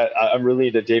tools. Like I'm really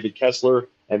into David Kessler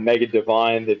and Megan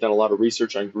Devine. They've done a lot of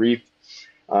research on grief.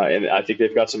 And I think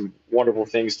they've got some wonderful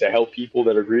things to help people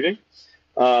that are grieving.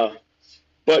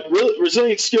 But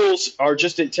resilient skills are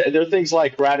they're things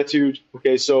like gratitude.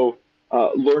 Okay, so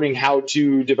learning how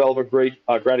to develop a great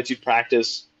gratitude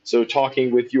practice. So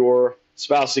talking with your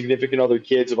spouse, significant other,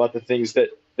 kids about the things that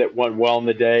went well in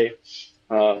the day.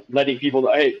 Letting people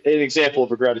know, hey, an example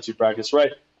of a gratitude practice,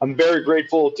 right? I'm very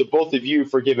grateful to both of you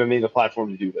for giving me the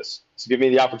platform to do this. So give me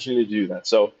the opportunity to do that.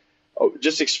 So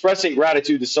just expressing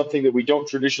gratitude is something that we don't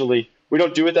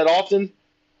do it that often.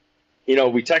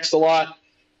 We text a lot.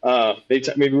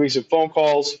 Maybe we make some phone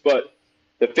calls, but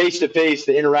the face-to-face,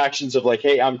 the interactions of like,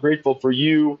 hey, I'm grateful for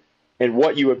you and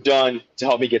what you have done to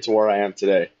help me get to where I am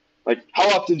today. Like,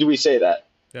 how often do we say that?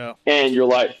 Yeah. And you're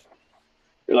like,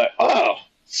 oh,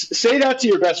 say that to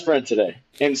your best friend today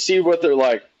and see what they're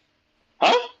like.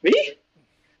 Huh? Me?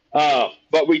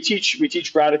 But we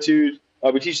teach gratitude.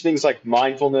 We teach things like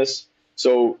mindfulness.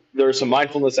 So there are some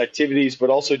mindfulness activities, but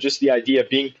also just the idea of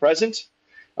being present.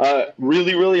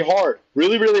 Really, really hard.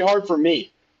 Really, really hard for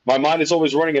me. My mind is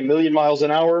always running 1,000,000 miles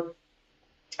an hour.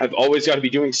 I've always got to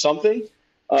be doing something.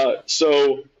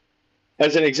 So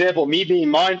as an example, me being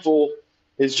mindful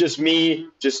is just me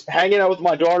just hanging out with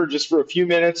my daughter just for a few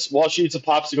minutes while she eats a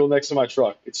popsicle next to my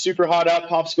truck. It's super hot out.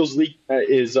 Popsicles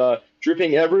is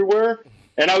dripping everywhere.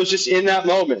 And I was just in that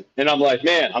moment. And I'm like,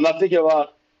 man, I wasn't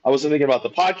thinking about the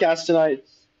podcast tonight.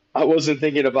 I wasn't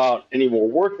thinking about any more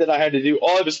work that I had to do.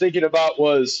 All I was thinking about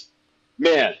was,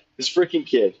 man, this freaking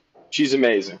kid, she's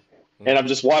amazing. And I'm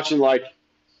just watching like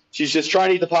she's just trying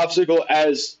to eat the popsicle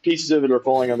as pieces of it are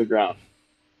falling on the ground.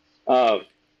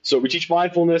 So we teach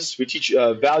mindfulness. We teach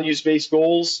values-based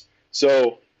goals.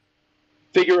 So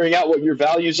figuring out what your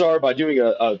values are by doing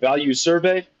a value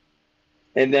survey,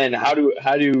 and then how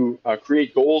to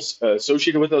create goals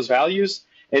associated with those values.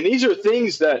 And these are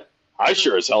things that I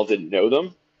sure as hell didn't know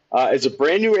them. As a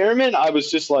brand new airman, I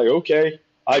was just like, okay,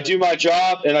 I do my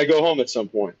job and I go home at some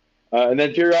point. And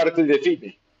then periodically they feed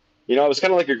me. I was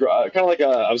kind of like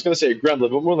I was going to say a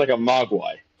gremlin, but more like a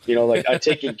mogwai. Like I'm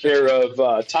taking care of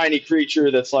a tiny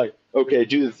creature that's like, okay,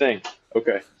 do the thing.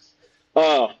 Okay.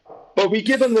 But we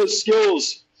give them those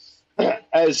skills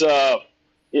as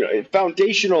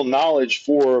foundational knowledge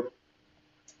for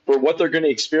what they're going to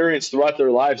experience throughout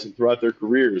their lives and throughout their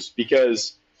careers.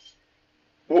 Because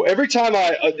every time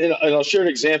and I'll share an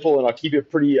example, and I'll keep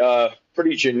it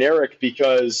pretty generic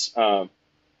because I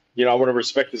want to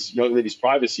respect this young lady's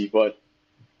privacy. But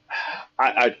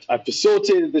I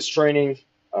facilitated this training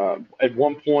at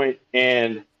one point,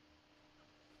 and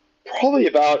probably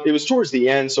it was towards the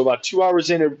end, so about 2 hours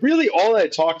in, and really all I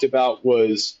talked about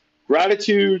was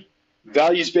gratitude,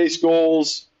 values-based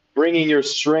goals, bringing your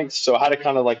strengths, so how to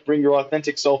kind of like bring your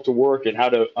authentic self to work, and how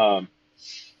to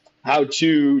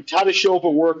show up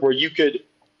at work where you could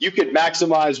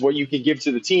maximize what you can give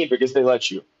to the team because they let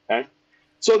you. Okay,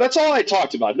 so that's all I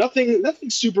talked about. Nothing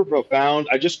super profound.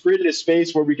 I just created a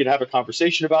space where we could have a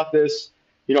conversation about this.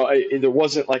 There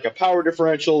wasn't like a power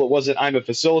differential. It wasn't I'm a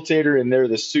facilitator and they're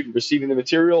the student receiving the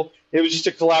material. It was just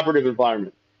a collaborative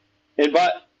environment. And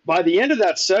by the end of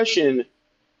that session,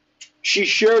 she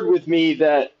shared with me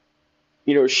that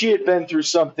she had been through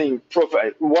something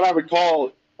what I would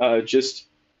call probably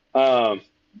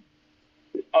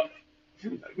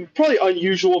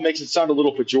unusual, makes it sound a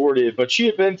little pejorative, but she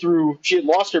had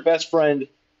lost her best friend.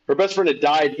 Her best friend had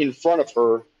died in front of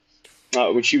her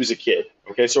when she was a kid.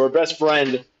 Okay, so her best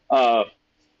friend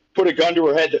put a gun to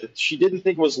her head that she didn't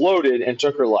think was loaded and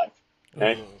took her life.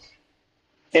 Okay,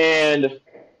 and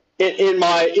in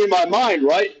my mind,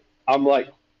 right, I'm like,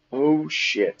 oh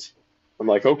shit. I'm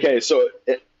like, okay, so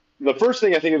the first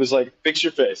thing I think it was like, fix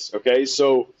your face. Okay,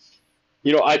 so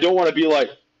I don't want to be like,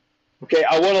 okay,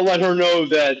 I want to let her know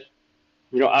that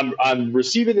I'm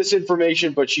receiving this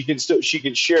information, but she can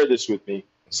share this with me.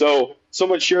 So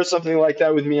someone shares something like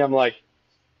that with me, I'm like,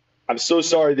 I'm so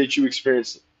sorry that you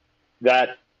experienced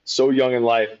that so young in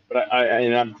life, but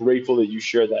I'm grateful that you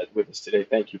shared that with us today.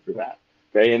 Thank you for that.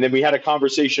 Okay, and then we had a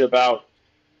conversation about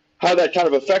how that kind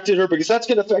of affected her, because that's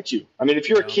going to affect you. I mean, if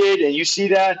you're a kid and you see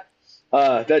that,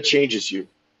 that changes you.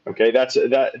 Okay,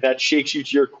 that shakes you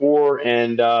to your core,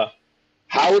 and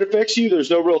how it affects you, there's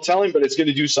no real telling, but it's going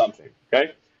to do something.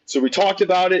 Okay, so we talked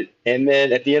about it, and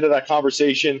then at the end of that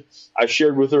conversation, I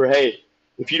shared with her, hey,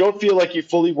 if you don't feel like you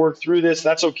fully worked through this,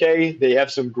 that's okay. They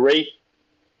have some great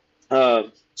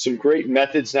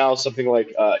methods now, something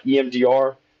like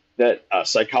EMDR, that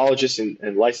psychologists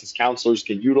and licensed counselors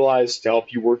can utilize to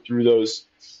help you work through those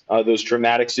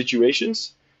traumatic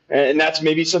situations. And that's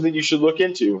maybe something you should look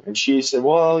into. And she said,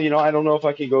 well, I don't know if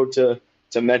I can go to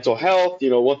mental health,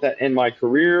 won't that end my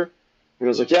career? And I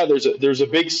was like, yeah, there's a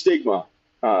big stigma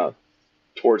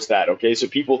towards that. Okay, so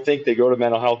people think they go to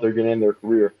mental health, they're going to end their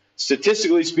career.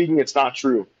 Statistically speaking, it's not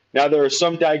true. Now, there are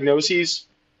some diagnoses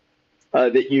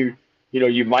that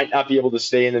you might not be able to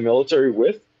stay in the military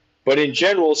with. But in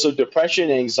general, so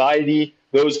depression, anxiety,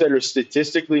 those that are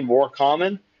statistically more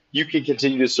common, you can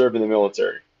continue to serve in the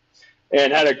military.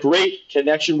 And had a great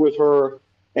connection with her,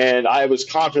 and I was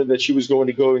confident that she was going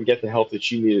to go and get the help that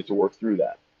she needed to work through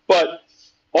that. But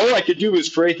all I could do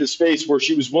was create the space where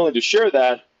she was willing to share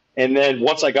that, and then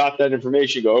once I got that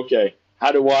information, go, okay,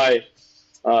 how do I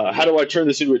turn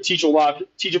this into a teachable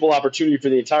opportunity for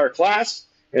the entire class,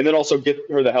 and then also get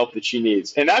her the help that she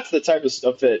needs? And that's the type of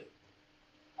stuff that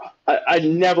I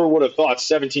never would have thought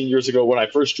 17 years ago when I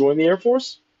first joined the Air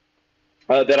Force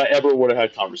that I ever would have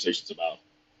had conversations about.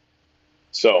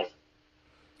 So,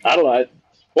 I don't know.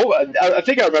 I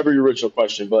think I remember your original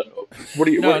question, but what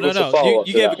do you? No.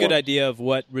 You gave a good idea of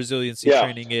what resiliency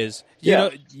training is.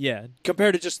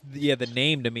 Compared to just the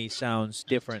name to me sounds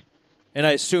different, and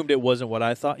I assumed it wasn't what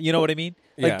I thought. You know what I mean?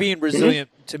 Like being resilient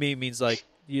to me means like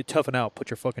you toughen out, put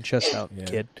your fucking chest out,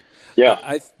 kid.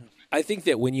 Yeah, I think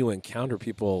that when you encounter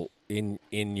people in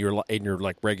your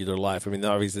like regular life, I mean,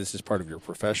 obviously this is part of your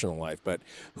professional life, but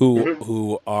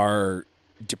who are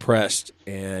depressed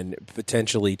and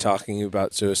potentially talking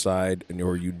about suicide,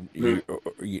 or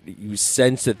you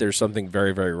sense that there's something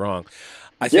very, very wrong.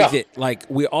 I think that like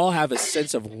we all have a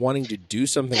sense of wanting to do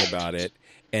something about it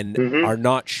and are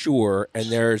not sure, and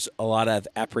there's a lot of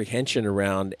apprehension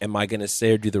around, am I going to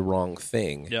say or do the wrong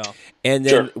thing? Yeah. And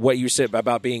then what you said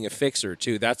about being a fixer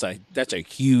too, that's a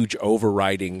huge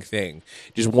overriding thing.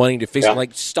 Just wanting to fix it.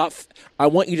 Like, stop. I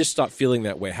want you to stop feeling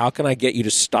that way. How can I get you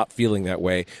to stop feeling that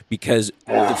way? Because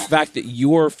the fact that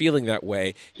you're feeling that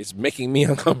way is making me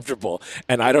uncomfortable,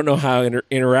 and I don't know how to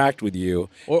interact with you.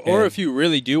 Or if you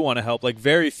really do want to help, like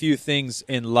very few things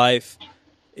in life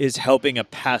is helping a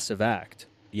passive act.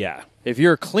 Yeah. If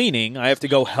you're cleaning, I have to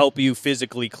go help you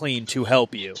physically clean to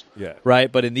help you. Yeah.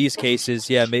 Right? But in these cases,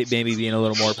 maybe being a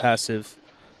little more passive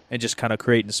and just kind of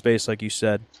creating space, like you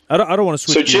said. I don't want to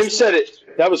switch. So Jim said it.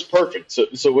 That was perfect.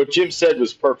 So what Jim said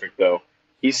was perfect, though.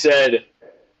 He said,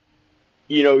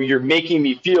 you're making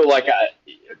me feel like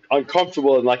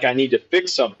uncomfortable and like I need to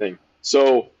fix something.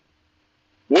 So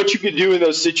what you can do in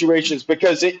those situations,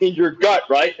 because in your gut,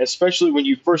 right, especially when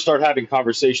you first start having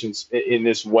conversations in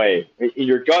this way, in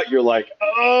your gut, you're like,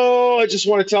 oh, I just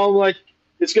want to tell them, like,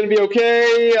 it's going to be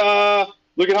okay.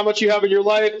 Look at how much you have in your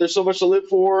life. There's so much to live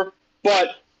for.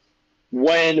 But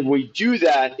when we do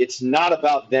that, it's not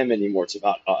about them anymore. It's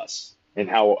about us and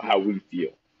how we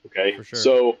feel. Okay. For sure.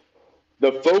 So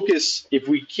the focus, if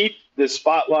we keep the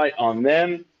spotlight on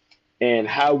them and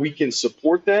how we can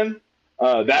support them,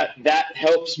 that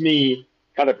helps me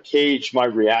kind of gauge my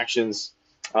reactions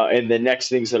and the next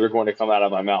things that are going to come out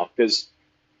of my mouth, because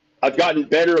I've gotten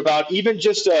better about even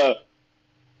just a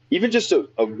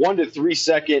 1 to 3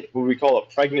 second, what we call a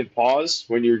pregnant pause,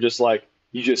 when you're just like,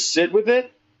 you just sit with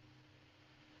it.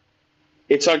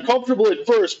 It's uncomfortable at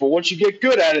first, but once you get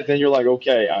good at it, then you're like,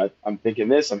 okay, I'm thinking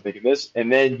this, and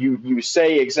then you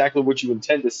say exactly what you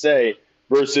intend to say,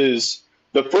 versus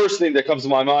the first thing that comes to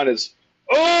my mind is,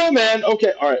 oh, man,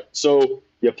 okay, all right, so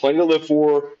you have plenty to live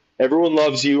for. Everyone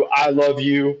loves you. I love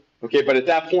you. Okay, but at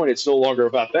that point, it's no longer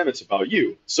about them. It's about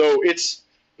you. So it's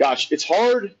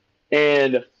hard,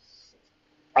 and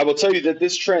I will tell you that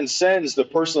this transcends the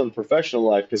personal and professional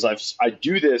life, because I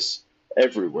do this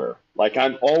everywhere. Like,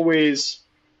 I'm always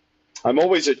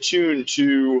attuned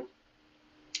to,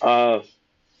 I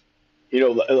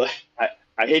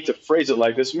hate to phrase it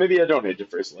like this. Maybe I don't hate to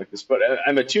phrase it like this, but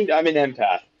I'm attuned. I'm an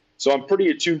empath. So I'm pretty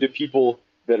attuned to people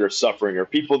that are suffering or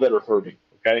people that are hurting,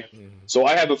 okay? Mm-hmm. So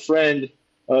I have a friend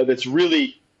that's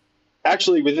really,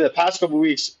 actually within the past couple of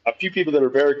weeks, a few people that are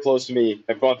very close to me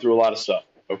have gone through a lot of stuff,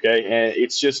 okay? And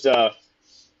it's just the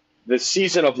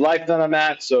season of life that I'm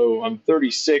at. So I'm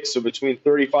 36, so between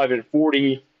 35 and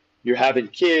 40, you're having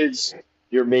kids.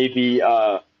 You're maybe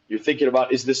you're thinking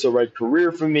about, is this the right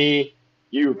career for me?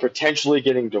 you're potentially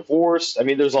getting divorced. I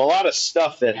mean, there's a lot of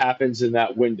stuff that happens in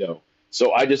that window.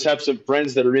 So I just have some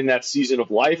friends that are in that season of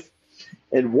life.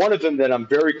 And one of them that I'm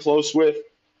very close with,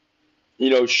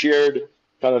 shared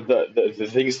kind of the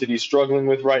things that he's struggling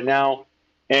with right now.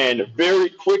 And very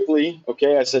quickly,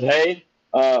 I said, hey,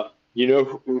 you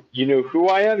know who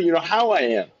I am, you know how I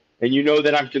am, and you know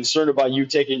that I'm concerned about you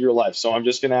taking your life. So I'm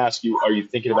just going to ask you, are you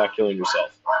thinking about killing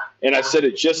yourself? And I said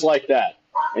it just like that.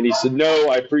 And he said, no,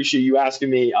 I appreciate you asking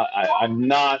me. I'm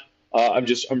not. I'm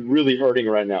really hurting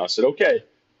right now. I said, okay,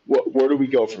 where do we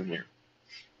go from here?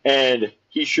 And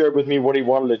he shared with me what he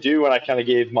wanted to do, and I kind of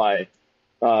gave my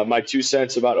 2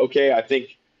 cents about, I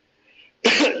think,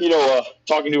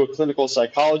 talking to a clinical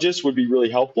psychologist would be really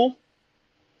helpful.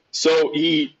 So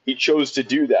he chose to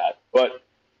do that. But,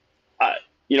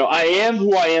 I am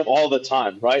who I am all the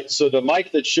time, right? So the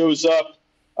Mike that shows up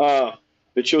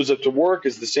to work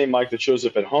is the same Mike that shows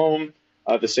up at home,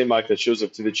 the same Mike that shows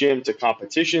up to the gym, to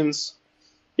competitions.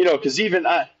 Because even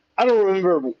I don't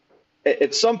remember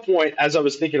at some point as I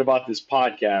was thinking about this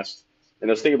podcast and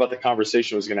I was thinking about the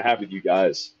conversation I was going to have with you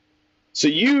guys. So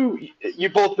you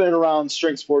both been around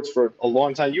strength sports for a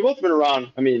long time. You both been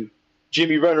around, I mean, Jim,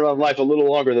 you've been around life a little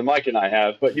longer than Mike and I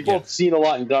have, but you've both seen a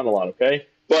lot and done a lot, okay?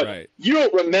 But you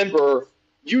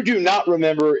do not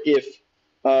remember if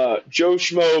Joe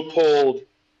Schmo pulled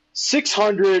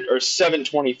 600 or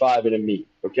 725 in a meet,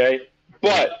 okay?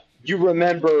 But you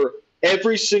remember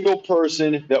every single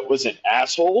person that was an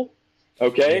asshole,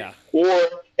 okay? Yeah.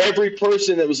 Or every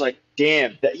person that was like,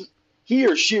 damn, that he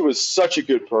or she was such a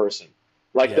good person.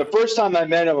 Like the first time I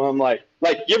met him, I'm like,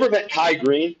 you ever met Kai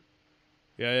Green?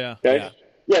 Yeah. Okay?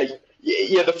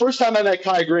 Yeah. The first time I met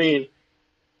Kai Green,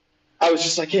 I was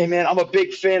just like, hey, man, I'm a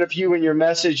big fan of you and your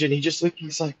message. And he just looked,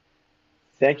 he's like,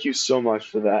 thank you so much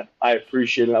for that. I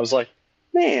appreciate it. I was like,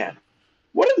 man,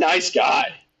 what a nice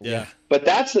guy. Yeah. But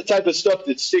that's the type of stuff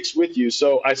that sticks with you.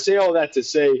 So I say all that to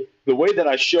say the way that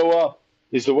I show up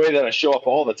is the way that I show up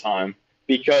all the time,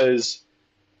 because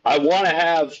I want to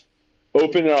have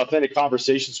open and authentic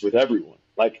conversations with everyone.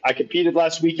 Like, I competed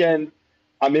last weekend.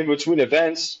 I'm in between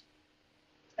events,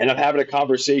 and I'm having a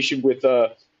conversation with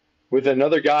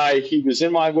another guy. He was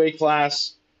in my weight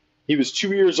class. He was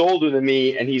 2 years older than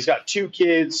me, and he's got 2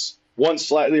 kids, one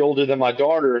slightly older than my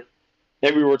daughter.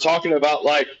 And we were talking about,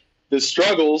 like, the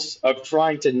struggles of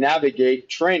trying to navigate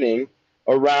training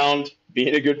around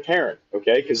being a good parent,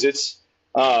 okay? Because it's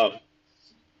going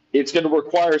to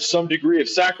require some degree of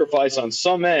sacrifice on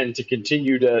some end to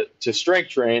continue to strength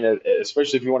train,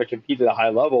 especially if you want to compete at a high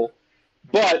level.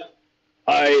 But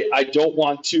I don't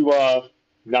want to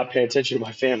not pay attention to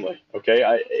my family,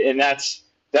 okay? And that's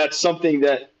something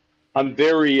that I'm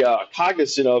very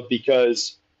cognizant of,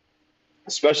 because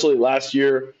especially last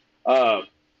year,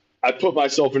 I put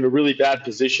myself in a really bad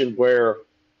position where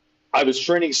I was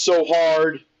training so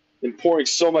hard and pouring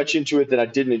so much into it that I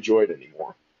didn't enjoy it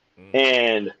anymore.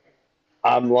 And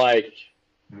I'm like,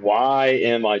 why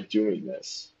am I doing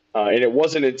this? And it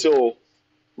wasn't until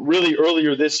really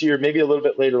earlier this year, maybe a little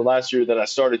bit later last year, that I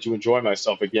started to enjoy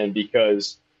myself again,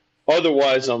 because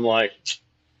otherwise I'm like,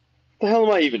 what the hell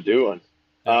am I even doing?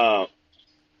 And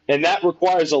that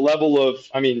requires a level of,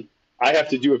 I have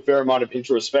to do a fair amount of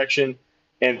introspection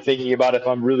and thinking about if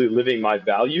I'm really living my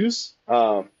values.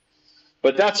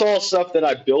 But that's all stuff that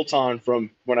I built on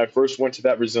from when I first went to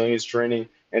that resilience training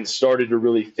and started to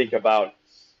really think about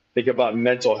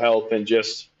mental health and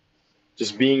just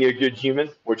being a good human,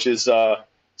 which is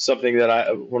something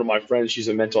that one of my friends, she's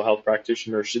a mental health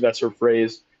practitioner. That's her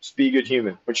phrase, just be a good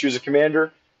human. When she was a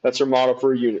commander, that's her motto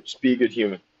for a unit, just be a good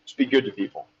human, just be good to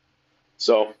people.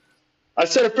 So I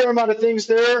said a fair amount of things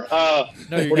there. What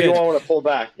do you all want to pull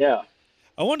back? Yeah.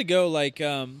 I want to go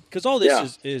because all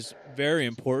this is very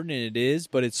important, and it is,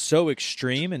 but it's so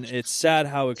extreme, and it's sad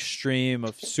how extreme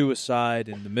of suicide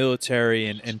and the military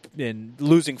and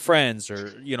losing friends,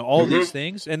 or all these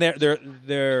things, and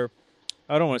they're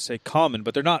I don't want to say common,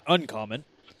 but they're not uncommon.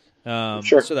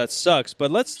 Sure. So that sucks.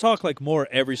 But let's talk more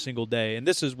every single day. And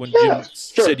this is when Jim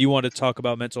said you wanted to talk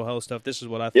about mental health stuff. This is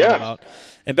what I thought about.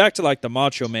 And back to the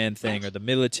Macho Man thing, or the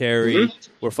military,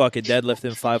 we're fucking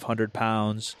deadlifting 500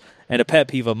 pounds. And a pet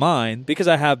peeve of mine, because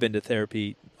I have been to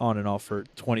therapy on and off for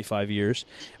 25 years,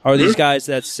 are these guys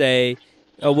that say,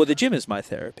 oh, well, the gym is my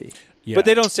therapy. Yeah. But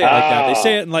they don't say it like that. They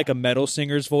say it in a metal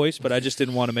singer's voice, but I just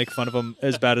didn't want to make fun of them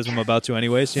as bad as I'm about to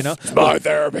anyways, It's my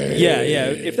therapy. Yeah.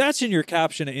 If that's in your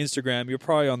caption at Instagram, you're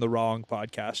probably on the wrong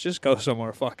podcast. Just go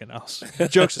somewhere fucking else.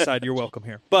 Jokes aside, you're welcome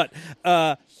here. But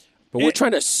we're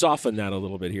trying to soften that a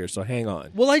little bit here, so hang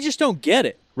on. Well, I just don't get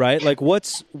it. right? Like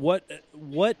what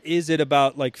is it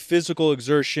about like physical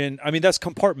exertion? I mean, that's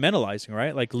compartmentalizing,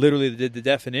 right? Like literally the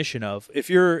definition of, if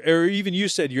you're, or even you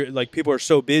said you're like, people are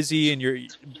so busy and you're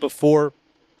before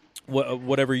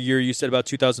whatever year you said about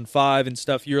 2005 and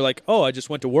stuff, you're like, oh, I just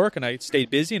went to work and I stayed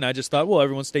busy and I just thought, well,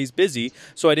 everyone stays busy.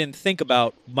 So I didn't think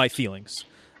about my feelings.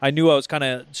 I knew I was kind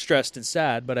of stressed and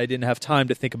sad, but I didn't have time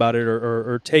to think about it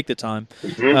or take the time.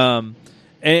 Mm-hmm.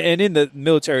 And in the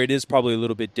military, it is probably a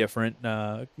little bit different.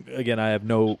 Again, I have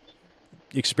no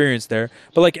experience there.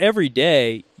 But like every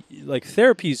day, like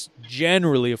therapy's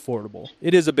generally affordable.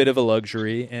 It is a bit of a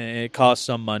luxury, and it costs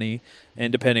some money.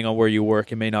 And depending on where you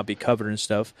work, it may not be covered and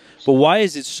stuff. But why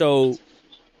is it so...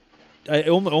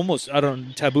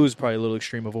 taboo is probably a little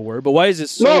extreme of a word, but why is it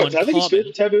so uncommon? I think it's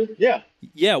good. Taboo, yeah.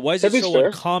 Yeah, why is it so fair.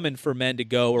 Uncommon for men to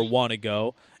go or want to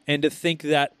go, and to think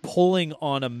that pulling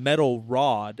on a metal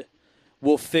rod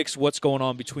will fix what's going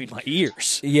on between my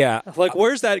ears? Yeah. Like,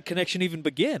 where's that connection even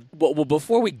begin? Well,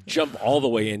 before we jump all the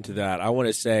way into that, I want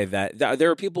to say that there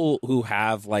are people who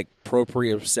have, like,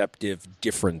 proprioceptive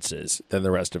differences than the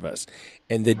rest of us.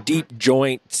 And the deep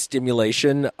joint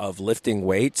stimulation of lifting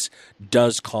weights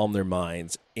does calm their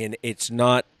minds. And it's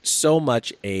not so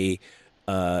much a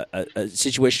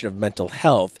situation of mental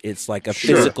health. It's like a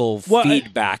physical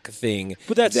feedback thing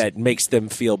that makes them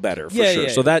feel better for sure.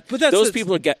 So those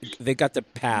people they got the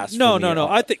pass. No.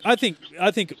 I think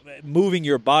moving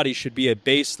your body should be a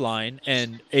baseline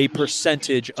and a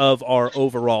percentage of our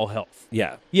overall health.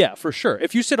 Yeah, for sure.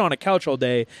 If you sit on a couch all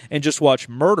day and just watch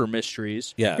murder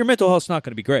mysteries, your mental health's not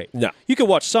going to be great. No, you can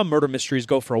watch some murder mysteries,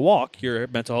 go for a walk. Your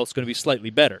mental health's going to be slightly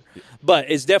better, but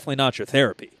it's definitely not your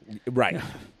therapy. Right.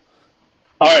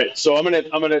 All right, so I'm gonna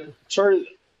turn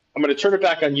it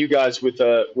back on you guys with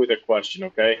a question,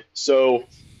 okay? So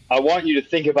I want you to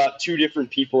think about two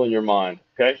different people in your mind,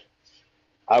 okay?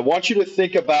 I want you to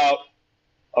think about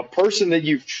a person that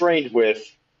you've trained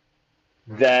with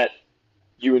that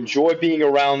you enjoy being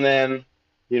around them.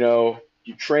 You know,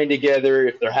 you train together.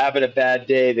 If they're having a bad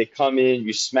day, they come in,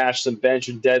 you smash some bench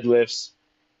and deadlifts,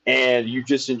 and you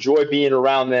just enjoy being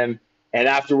around them. And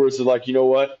afterwards, they're like, you know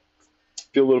what?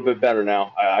 Feel a little bit better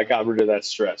now. I got rid of that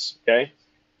stress, okay?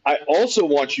 I also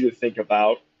want you to think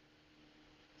about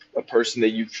a person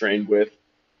that you've trained with,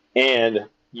 and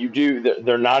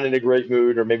they're not in a great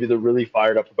mood, or maybe they're really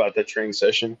fired up about that training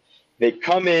session. They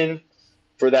come in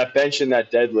for that bench and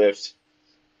that deadlift,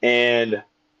 and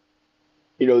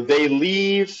they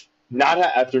leave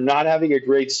after not having a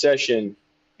great session,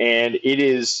 and it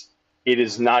is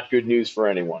not good news for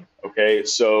anyone, okay?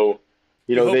 So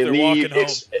they leave.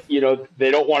 It's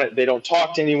they don't want it. They don't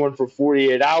talk to anyone for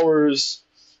 48 hours.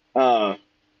 They're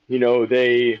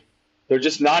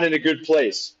just not in a good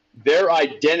place. Their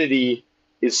identity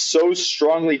is so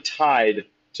strongly tied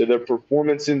to their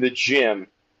performance in the gym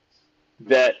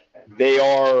that they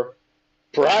are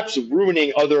perhaps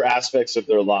ruining other aspects of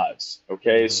their lives.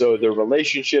 Okay, so their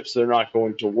relationships, they're not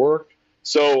going to work.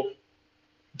 So,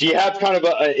 do you have kind of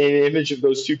an image of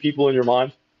those two people in your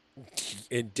mind?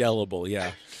 Indelible,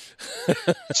 yeah.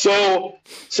 So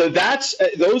that's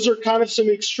those are kind of some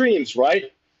extremes,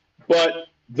 right? But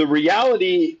the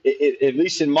reality, at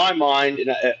least in my mind,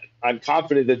 and I'm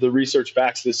confident that the research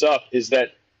backs this up, is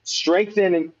that strength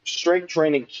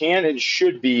training can and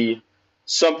should be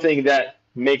something that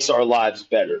makes our lives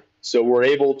better. So we're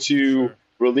able to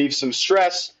relieve some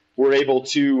stress. We're able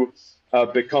to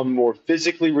become more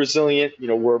physically resilient.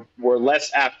 We're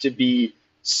less apt to be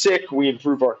sick. We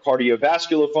improve our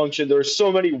cardiovascular function. There are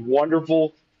so many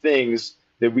wonderful things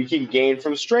that we can gain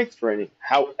from strength training.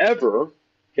 However,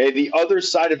 okay, the other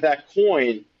side of that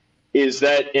coin is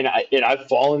that, and I've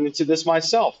fallen into this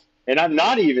myself, and I'm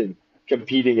not even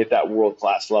competing at that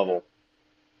world-class level.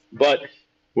 But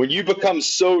when you become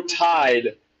so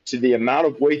tied to the amount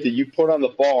of weight that you put on the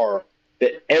bar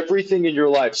that everything in your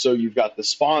life, so you've got the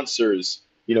sponsors,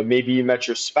 maybe you met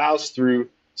your spouse through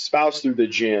the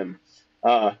gym,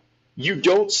 you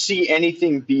don't see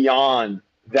anything beyond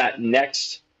that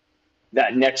next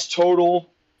total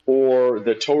or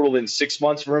the total in 6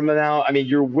 months from now. I mean,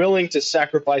 you're willing to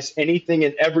sacrifice anything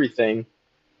and everything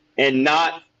and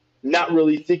not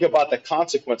really think about the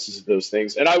consequences of those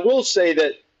things. And I will say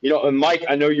that, and Mike,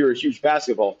 I know you're a huge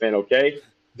basketball fan, okay?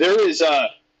 There is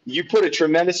you put a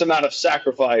tremendous amount of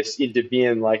sacrifice into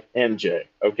being like MJ,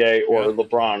 okay, or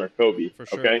LeBron or Kobe, for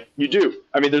sure. Okay? You do.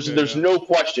 I mean, there's no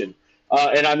question.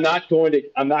 And I'm not going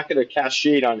to cast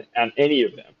shade on any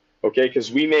of them, okay?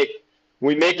 Because we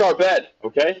make our bed,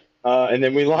 okay, and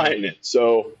then we lie in it.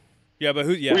 So but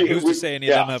who's to say any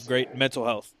of them have great mental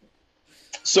health?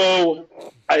 So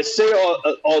I say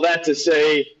all that to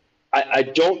say, I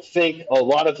don't think a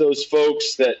lot of those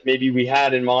folks that maybe we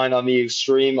had in mind on the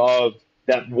extreme of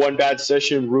that one bad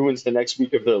session ruins the next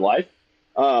week of their life.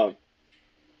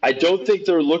 I don't think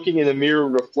they're looking in the mirror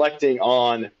and reflecting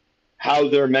on how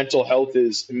their mental health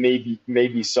is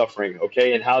maybe suffering,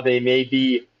 okay, and how they may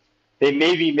be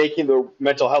making their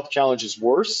mental health challenges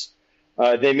worse.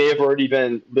 They may have already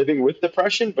been living with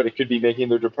depression, but it could be making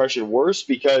their depression worse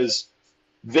because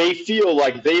they feel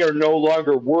like they are no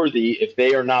longer worthy if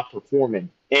they are not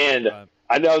performing. And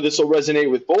I know this will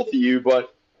resonate with both of you,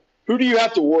 but who do you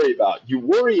have to worry about? You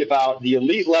worry about the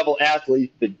elite level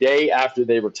athlete the day after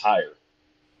they retire.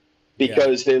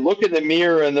 Because they look in the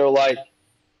mirror and they're like,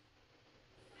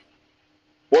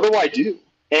 what do I do?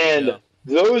 And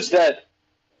those that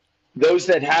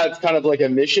have kind of like a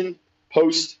mission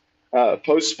post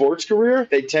sports career,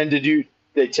 they tend to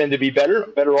be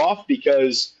better off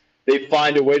because they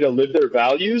find a way to live their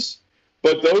values.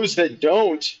 But those that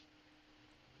don't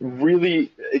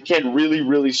can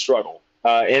really struggle.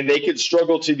 And they could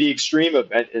struggle to the extreme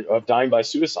of dying by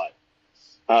suicide.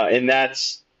 And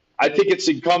I think it's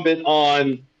incumbent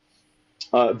on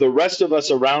the rest of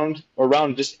us around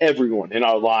just everyone in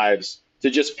our lives to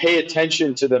just pay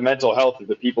attention to the mental health of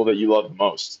the people that you love the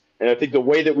most. And I think the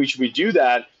way that we do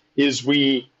that is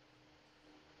we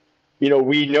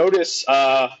notice,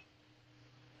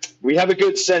 we have a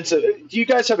good sense of, do you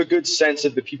guys have a good sense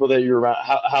of the people that you're around,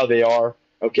 how they are,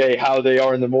 okay, how they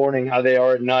are in the morning, how they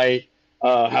are at night,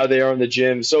 how they are in the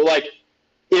gym. So like,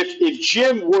 if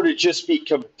Jim were to just be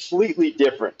completely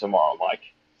different tomorrow,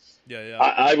 Mike,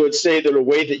 I would say that a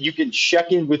way that you can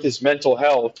check in with his mental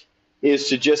health is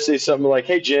to just say something like,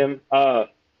 "Hey, Jim, I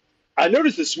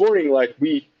noticed this morning, like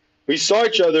we saw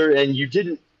each other and you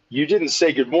didn't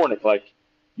say good morning. Like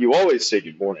you always say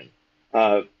good morning.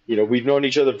 We've known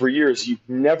each other for years. You've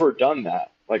never done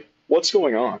that. Like what's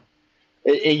going on?"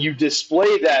 And you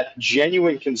display that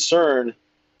genuine concern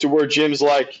to where Jim's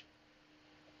like,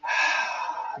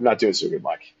 "I'm not doing so good,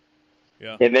 Mike."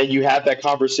 Yeah. And then you have that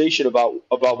conversation about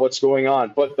what's going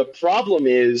on. But the problem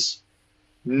is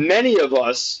many of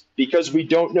us, because we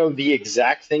don't know the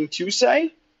exact thing to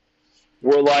say,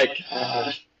 we're like,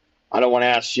 I don't want to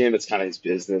ask Jim. It's kind of his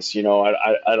business. I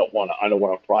don't want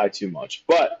to pry too much.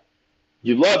 But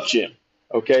you love Jim,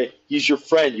 okay? He's your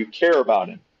friend. You care about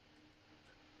him.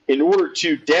 In order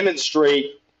to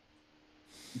demonstrate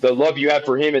the love you have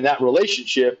for him in that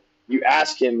relationship, you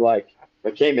ask him like,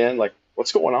 "Hey, man, like,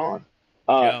 what's going on?"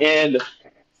 And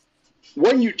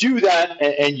when you do that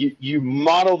and you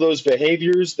model those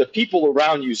behaviors, the people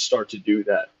around you start to do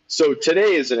that. So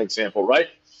today is an example, right?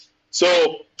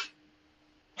 So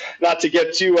not to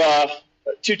get too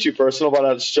personal, but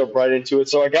I'll just jump right into it.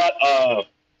 So I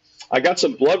got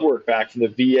some blood work back from the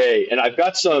VA, and I've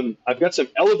got some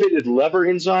elevated liver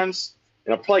enzymes,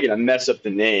 and I'm probably gonna mess up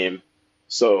the name.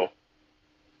 So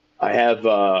I have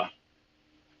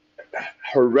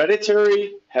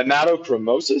hereditary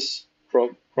hematochromosis,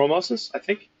 I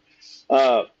think.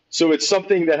 So it's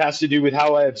something that has to do with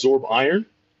how I absorb iron.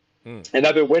 And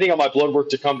I've been waiting on my blood work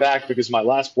to come back because my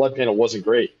last blood panel wasn't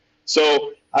great.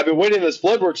 So I've been waiting on this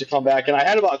blood work to come back, and I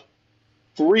had about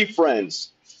 3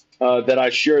 friends that I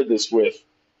shared this with.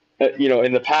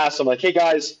 In the past, I'm like, "Hey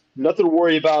guys, nothing to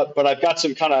worry about, but I've got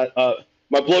some kind of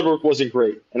my blood work wasn't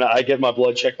great, and I get my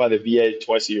blood checked by the VA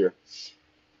twice a year."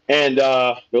 And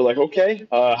they're like, "Okay,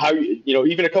 how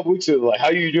even a couple weeks ago, they're like, how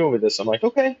are you doing with this?" I'm like,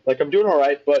 "Okay, like I'm doing all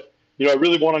right, but I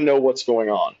really want to know what's going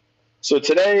on." So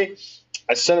today,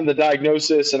 I sent them the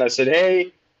diagnosis, and I said,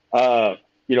 "Hey,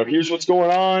 here's what's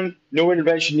going on. No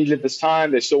intervention needed at this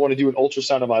time. They still want to do an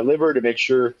ultrasound of my liver to make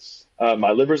sure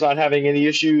my liver's not having any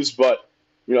issues, but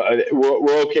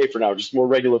we're okay for now. Just more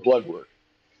regular blood work."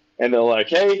 And they're like,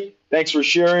 "Hey, thanks for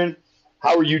sharing.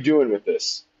 How are you doing with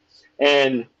this?"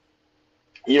 And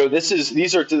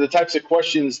these are the types of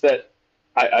questions that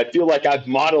I feel like I've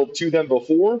modeled to them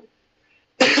before,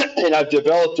 and I've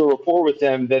developed a rapport with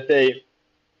them that they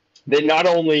not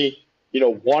only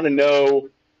want to know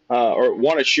or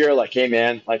want to share, like, "Hey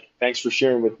man, like thanks for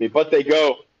sharing with me," but they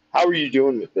go, "How are you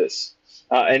doing with this?"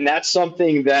 And that's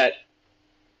something that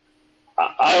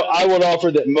I would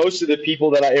offer that most of the people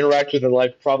that I interact with in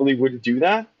life probably wouldn't do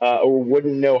that or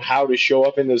wouldn't know how to show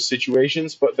up in those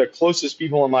situations. But the closest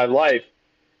people in my life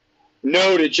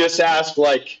know to just ask,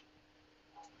 like,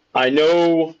 "I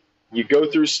know you go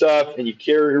through stuff and you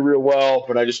carry it real well,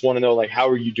 but I just want to know, like, how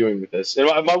are you doing with this?" And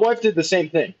my wife did the same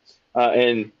thing.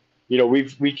 And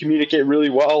we communicate really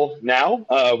well now.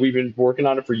 We've been working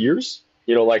on it for years.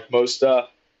 Like most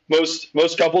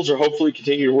couples are hopefully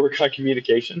continue to work on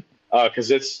communication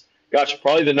because it's,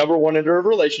 probably the number one hinder of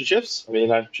relationships. I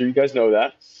mean, I'm sure you guys know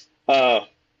that.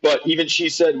 But even she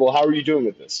said, well, how are you doing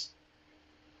with this?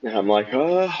 And I'm like,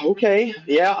 okay.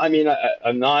 Yeah, I mean,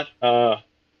 I'm not, I'm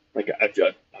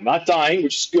not dying,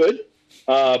 which is good.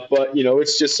 But,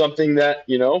 it's just something that,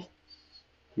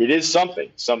 it is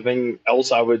something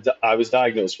else I was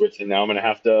diagnosed with. And now I'm going to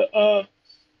have to,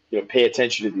 pay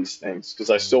attention to these things because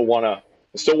I still want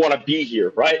to be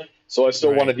here. Right. So I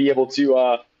still want to be able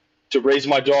to raise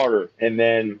my daughter and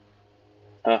then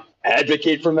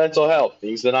advocate for mental health,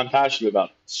 things that I'm passionate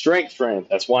about, strength.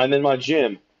 That's why I'm in my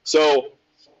gym. So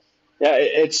yeah,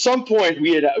 at some point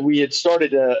we had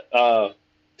started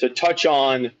to touch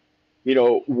on,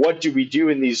 what do we do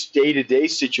in these day-to-day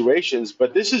situations?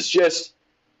 But this is just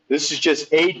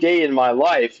a day in my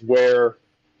life where,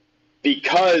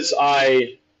 because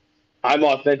I'm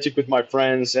authentic with my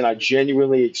friends and I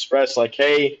genuinely express like,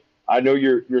 hey, I know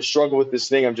you're struggling with this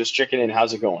thing. I'm just checking in.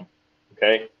 How's it going?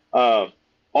 Okay.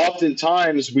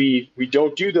 Oftentimes we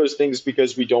don't do those things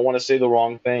because we don't want to say the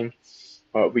wrong thing.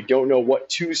 We don't know what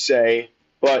to say,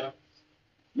 but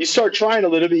you start trying a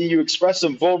little bit, you express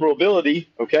some vulnerability.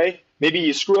 Okay. Maybe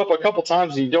you screw up a couple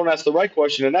times and you don't ask the right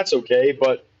question, and that's okay.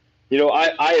 But,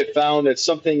 I have found that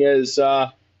something as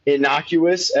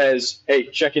innocuous as, hey,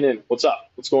 checking in, what's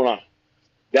up? What's going on?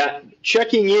 That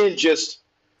checking in, just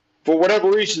for whatever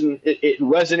reason, it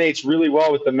resonates really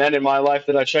well with the men in my life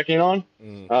that I check in on,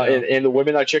 and the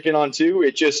women I check in on too.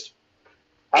 It just,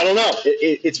 I don't know.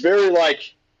 It's very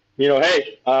like,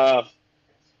 hey,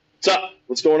 what's up?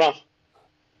 What's going on?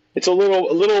 It's a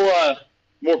little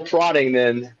more prodding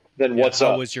than what's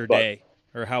up. How was your day?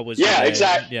 Or how was your day?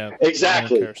 Exactly. Yeah,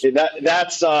 exactly.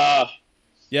 That's I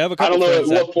have a couple friends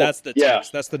that's the text. Yeah.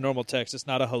 That's the normal text. It's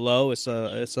not a hello. It's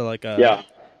a like a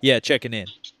checking in.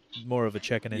 More of a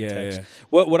checking in text. Yeah.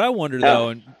 What I wonder though,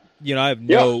 and I have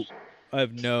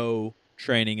no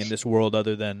training in this world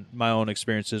other than my own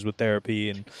experiences with therapy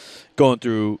and going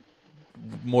through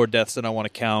more deaths than I want to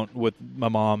count with my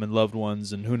mom and loved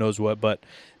ones and who knows what. But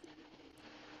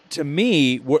to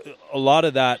me, a lot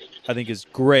of that I think is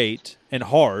great and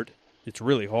hard. It's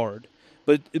really hard.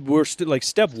 But we're still like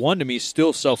step one to me is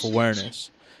still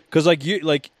self-awareness. Because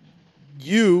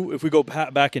you, if we go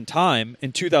back in time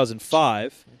in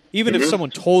 2005, even if someone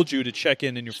told you to check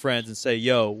in your friends and say,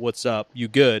 "Yo, what's up? You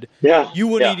good?" Yeah, you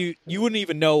wouldn't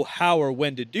even know how or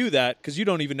when to do that because you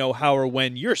don't even know how or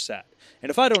when you're sad. And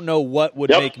if I don't know what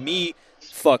would make me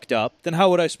fucked up, then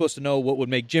how would I supposed to know what would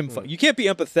make Jim fucked? You can't be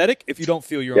empathetic if you don't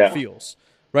feel your own feels.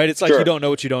 Right? It's like you don't know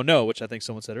what you don't know, which I think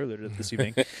someone said earlier this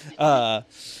evening.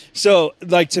 So,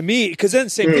 like, to me, because then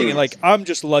same thing, like, I'm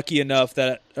just lucky enough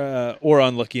that, or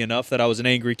unlucky enough that I was an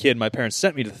angry kid. My parents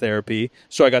sent me to therapy,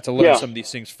 so I got to learn some of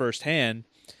these things firsthand.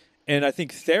 And I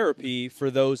think therapy, for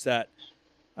those that,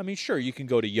 I mean, sure, you can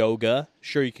go to yoga.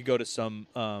 Sure, you could go to some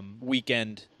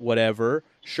weekend whatever.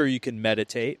 Sure, you can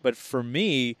meditate. But for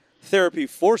me, therapy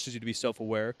forces you to be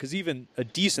self-aware because even a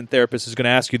decent therapist is going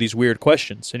to ask you these weird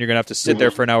questions, and you're going to have to sit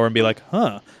there for an hour and be like,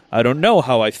 I don't know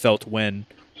how I felt when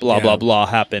blah, blah, blah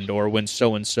happened or when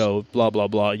so-and-so blah, blah,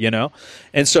 blah,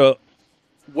 And so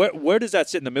where does that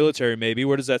sit in the military maybe?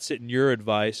 Where does that sit in your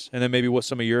advice? And then maybe what's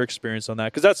some of your experience on that?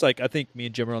 Because that's like, I think me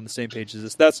and Jim are on the same page as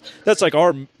this. That's like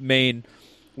our main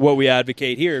what we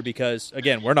advocate here because,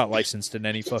 again, we're not licensed in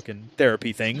any fucking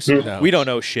therapy things. No. We don't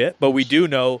know shit, but we do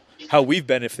know how we've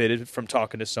benefited from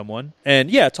talking to someone.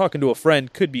 And, talking to a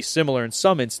friend could be similar in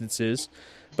some instances.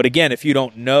 But, again, if you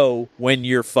don't know when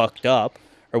you're fucked up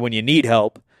or when you need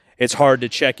help, it's hard to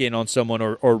check in on someone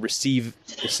or receive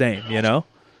the same,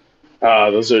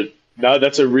 Those are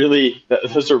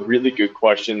really good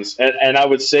questions. And I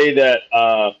would say that,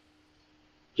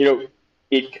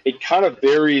 it kind of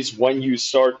varies when you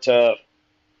start to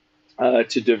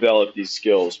develop these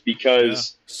skills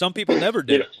because some people never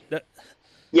did.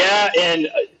 And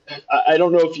I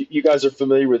don't know if you guys are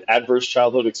familiar with adverse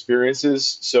childhood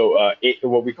experiences. So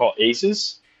what we call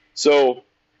ACEs. So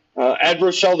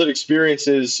adverse childhood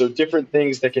experiences. So different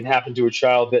things that can happen to a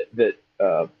child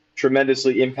that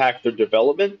tremendously impact their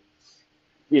development.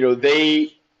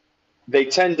 They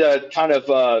tend to kind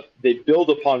of they build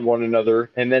upon one another,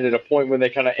 and then at a point when they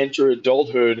kind of enter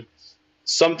adulthood,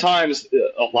 sometimes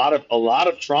a lot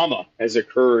of trauma has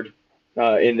occurred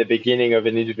in the beginning of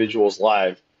an individual's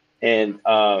life, and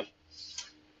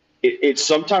it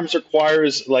sometimes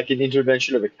requires like an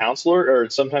intervention of a counselor, or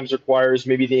it sometimes requires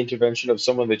maybe the intervention of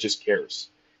someone that just cares,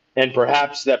 and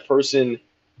perhaps that person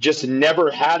just never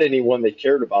had anyone that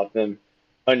cared about them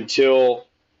until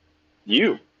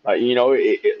you.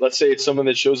 Let's say it's someone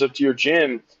that shows up to your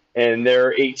gym and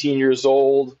they're 18 years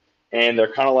old and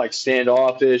they're kind of like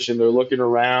standoffish and they're looking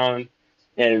around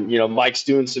and, Mike's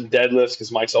doing some deadlifts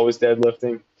because Mike's always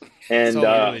deadlifting. And that's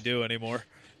all we really do anymore.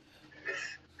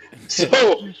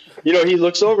 So, he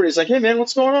looks over and he's like, "Hey man,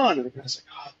 what's going on?" And the guy's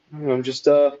like, "Oh, I'm just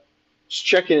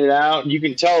checking it out." And you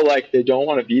can tell like they don't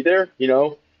want to be there,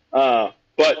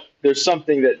 but there's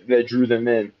something that drew them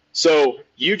in. So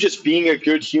you just being a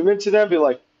good human to them, be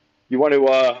like, "You want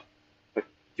to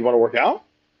work out?"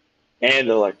 And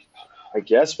they're like, "I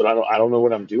guess, but I don't know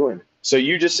what I'm doing." So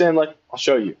you just saying like, "I'll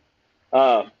show you."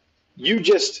 You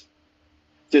just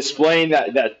displaying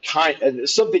that kind,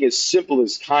 something as simple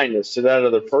as kindness to that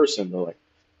other person. They're like,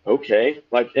 "Okay,"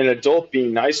 like an adult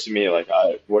being nice to me, like,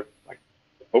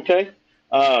 okay.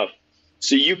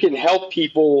 So you can help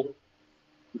people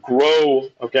grow,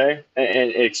 okay,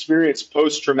 and experience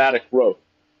post-traumatic growth.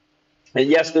 And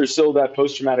yes, there's still that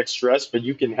post-traumatic stress, but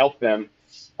you can help them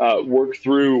work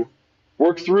through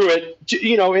it,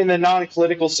 in the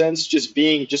non-clinical sense, just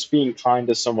being kind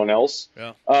to someone else.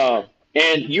 Yeah.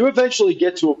 And you eventually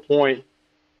get to a point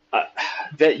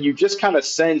that you just kind of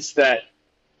sense that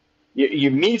you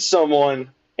meet someone,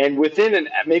 and within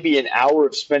maybe an hour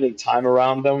of spending time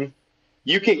around them,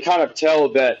 you can kind of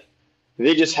tell that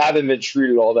they just haven't been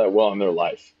treated all that well in their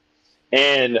life.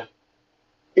 And,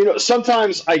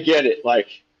 sometimes I get it.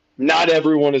 Like, not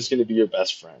everyone is going to be your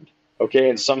best friend. Okay.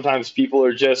 And sometimes people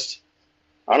are just,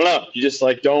 I don't know. You just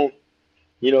like don't,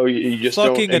 you just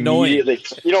fucking don't immediately,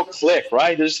 annoying. You don't click,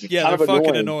 right? There's kind of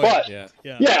fucking annoying. But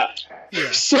yeah.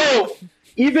 So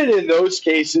even in those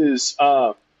cases,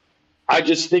 I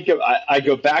just think I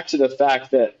go back to the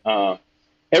fact that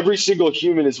every single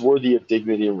human is worthy of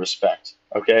dignity and respect.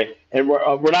 Okay, and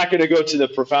we're not going to go to the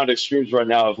profound extremes right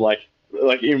now of like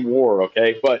in war.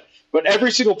 Okay, but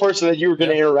every single person that you're going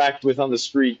to interact with on the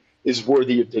street is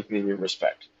worthy of dignity and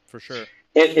respect. For sure.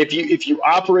 And if you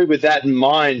operate with that in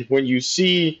mind, when you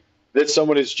see that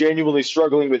someone is genuinely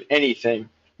struggling with anything,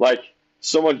 like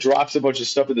someone drops a bunch of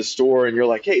stuff at the store and you're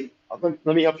like, "Hey, let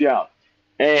me help you out."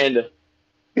 And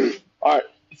all right,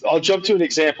 I'll jump to an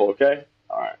example, okay?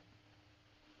 All right.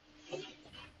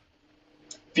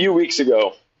 A few weeks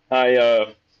ago,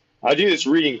 I do this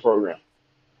reading program,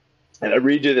 and I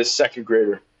read to this second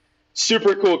grader.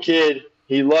 Super cool kid.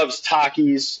 He loves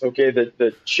Takis, okay,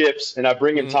 the chips, and I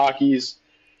bring him Takis.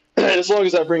 And as long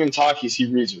as I bring him Takis, he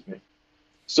reads with me.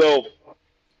 So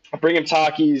I bring him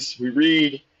Takis, we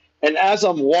read, and as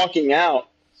I'm walking out,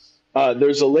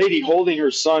 there's a lady holding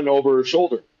her son over her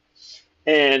shoulder.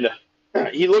 And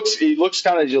he looks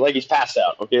kind of like he's passed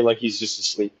out, okay, like he's just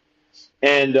asleep.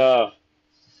 And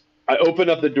I open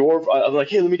up the door. I'm like,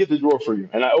 "Hey, let me get the door for you."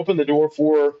 And I open the door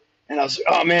for her, and I was like,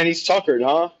 "Oh man, he's tuckered,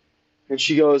 huh?" And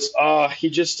she goes, he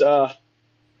just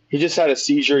had a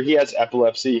seizure. He has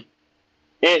epilepsy."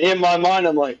 And in my mind,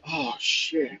 I'm like, "Oh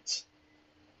shit."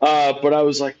 But I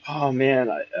was like, "Oh man,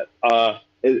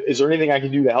 is there anything I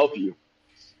can do to help you?"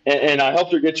 And I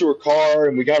helped her get to her car,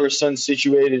 and we got her son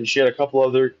situated, and she had a couple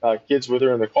other kids with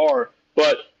her in the car.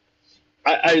 But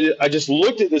I just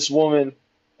looked at this woman,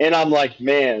 and I'm like,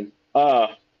 man,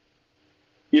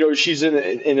 she's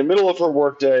in the middle of her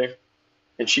workday,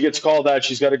 and she gets called out.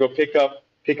 She's got to go pick up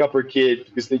her kid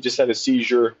because they just had a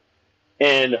seizure.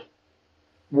 And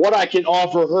what I can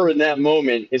offer her in that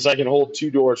moment is I can hold two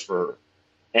doors for her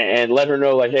and let her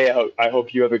know, like, "Hey, I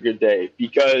hope you have a good day."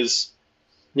 Because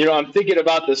I'm thinking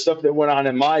about the stuff that went on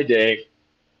in my day.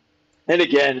 And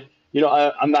again,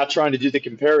 I'm not trying to do the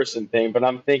comparison thing, but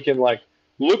I'm thinking like,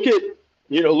 look at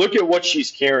what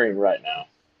she's carrying right now.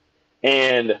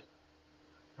 And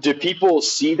do people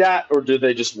see that, or do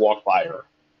they just walk by her?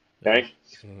 Okay.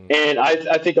 Mm-hmm. And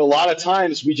I think a lot of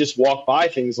times we just walk by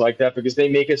things like that because they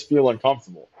make us feel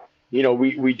uncomfortable. We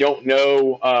don't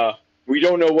know,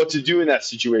 what to do in that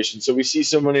situation. So we see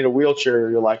someone in a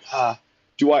wheelchair, you're like,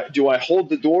 do I hold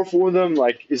the door for them?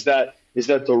 Like, is that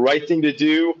the right thing to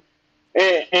do?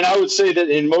 And I would say that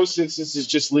in most instances,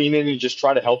 just lean in and just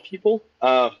try to help people.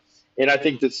 And I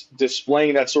think that's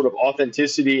displaying that sort of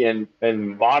authenticity and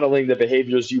modeling the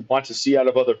behaviors you want to see out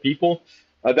of other people.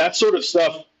 That sort of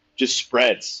stuff just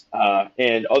spreads,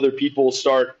 and other people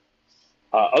start.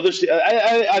 I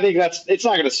think it's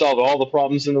not going to solve all the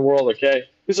problems in the world. Okay,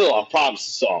 there's a lot of problems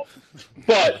to solve,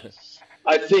 but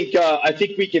I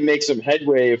think we can make some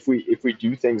headway if we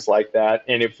do things like that,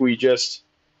 and if we just,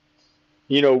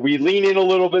 we lean in a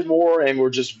little bit more, and we're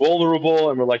just vulnerable,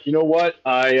 and we're like, you know what,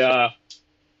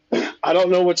 I don't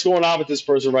know what's going on with this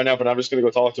person right now, but I'm just going to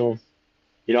go talk to him.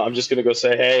 I'm just going to go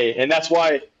say, hey, and that's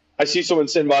why I see someone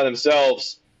sitting by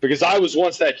themselves, because I was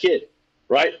once that kid,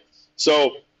 right?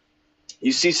 So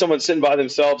you see someone sitting by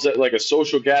themselves at like a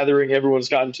social gathering, everyone's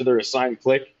gotten to their assigned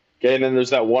clique, okay, and then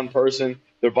there's that one person,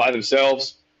 they're by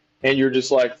themselves, and you're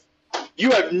just like,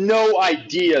 you have no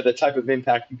idea the type of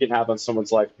impact you can have on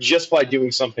someone's life just by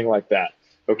doing something like that.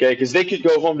 okay? Because they could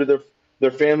go home to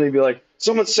their family and be like,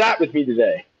 someone sat with me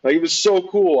today. Like, it was so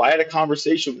cool. I had a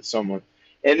conversation with someone.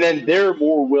 And then they're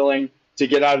more willing to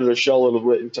get out of their shell a little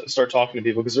bit and start talking to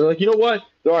people because they're like, you know what?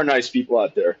 There are nice people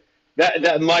out there.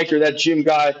 That Mike or that Jim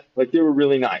guy, like, they were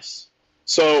really nice.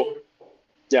 So,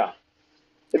 yeah.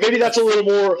 And maybe that's a little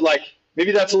more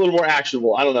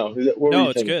actionable. I don't know. No,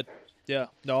 it's good. Yeah.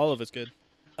 No, all of it's good.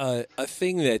 A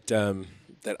thing that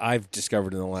I've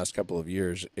discovered in the last couple of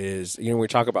years is, when we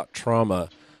talk about trauma,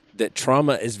 that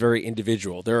trauma is very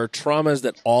individual. There are traumas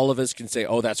that all of us can say,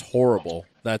 oh, that's horrible.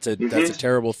 That's a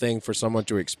terrible thing for someone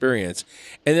to experience.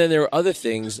 And then there are other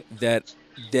things that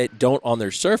don't on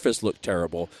their surface look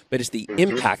terrible, but it's the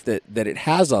impact that it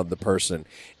has on the person.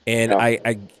 And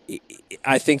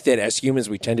I think that as humans,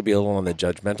 we tend to be a little on the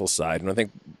judgmental side. And I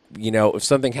think, if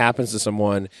something happens to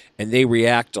someone and they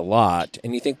react a lot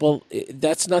and you think, well,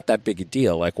 that's not that big a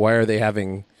deal. Like, why are they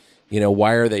having,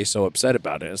 why are they so upset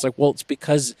about it? It's like, well, it's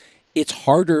because it's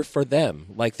harder for them.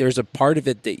 Like, there's a part of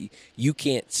it that you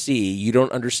can't see. You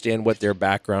don't understand what their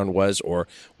background was or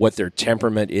what their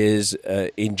temperament is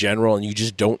in general, and you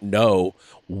just don't know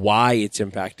why it's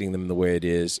impacting them the way it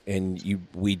is. And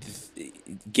we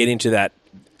get into that,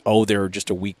 oh, they're just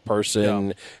a weak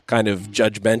person kind of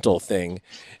judgmental thing,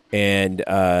 and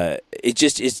it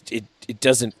just it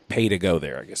doesn't pay to go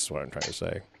there, I guess is what I'm trying to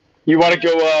say. You want to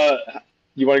go?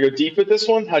 You want to go deep with this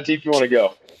one? How deep you want to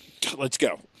go? Let's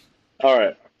go. All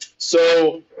right.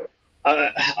 So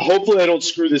hopefully I don't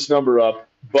screw this number up,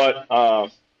 but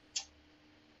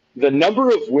the number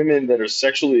of women that are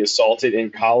sexually assaulted in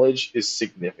college is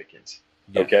significant.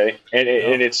 Yeah. Okay,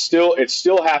 and it's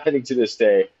still happening to this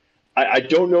day. I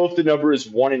don't know if the number is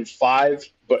 1 in 5,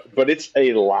 but it's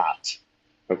a lot.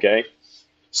 Okay,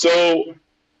 so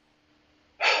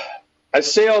I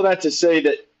say all that to say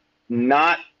that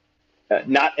not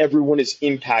everyone is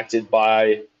impacted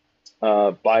by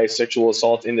sexual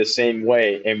assault in the same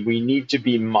way, and we need to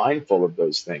be mindful of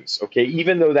those things. Okay,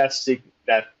 even though that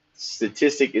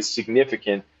statistic is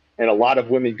significant, and a lot of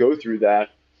women go through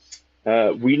that,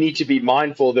 we need to be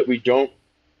mindful that we don't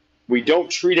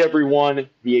treat everyone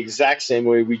the exact same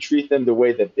way. We treat them the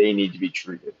way that they need to be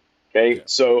treated. Okay, yeah.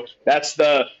 So that's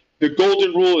the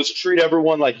golden rule: is treat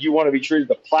everyone like you want to be treated.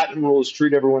 The platinum rule is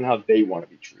treat everyone how they want to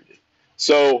be treated.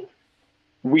 So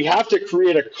we have to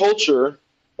create a culture,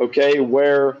 okay,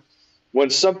 where when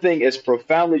something as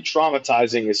profoundly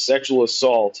traumatizing as sexual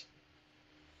assault,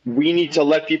 we need to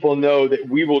let people know that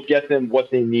we will get them what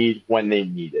they need when they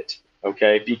need it,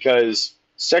 okay? Because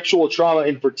sexual trauma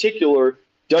in particular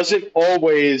doesn't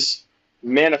always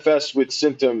manifest with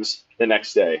symptoms the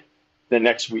next day, the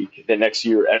next week, the next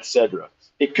year, etc.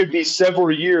 It could be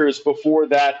several years before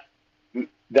that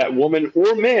woman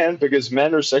or man, because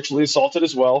men are sexually assaulted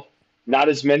as well, not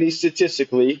as many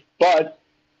statistically, but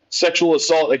sexual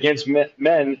assault against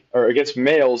men or against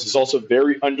males is also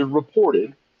very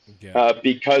underreported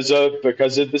because of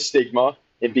the stigma,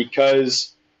 and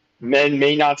because men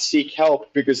may not seek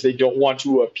help because they don't want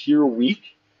to appear weak.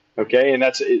 Okay, and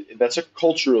that's a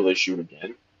cultural issue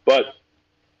again, but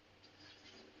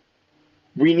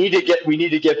we need to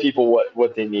get people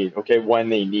what they need, okay, when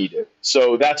they need it.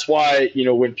 So that's why,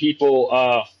 when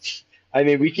people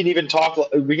we can talk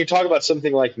about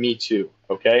something like Me Too,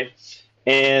 okay?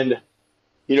 And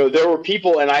there were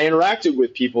people, and I interacted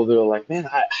with people that are like, man,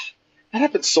 that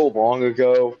happened so long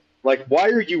ago. Like, why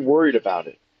are you worried about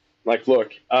it? Like,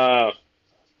 look,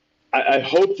 I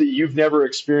hope that you've never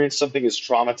experienced something as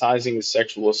traumatizing as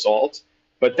sexual assault,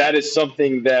 but that is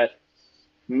something that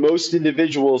most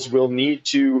individuals will need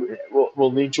to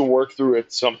work through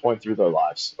at some point through their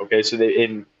lives. Okay, so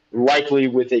likely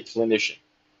with a clinician.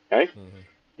 Okay,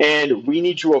 and we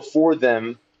need to afford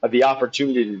them the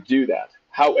opportunity to do that.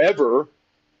 However,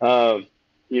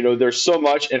 there's so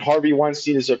much, and Harvey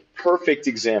Weinstein is a perfect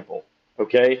example.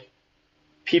 Okay,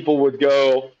 people would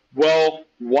go, well,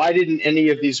 why didn't any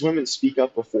of these women speak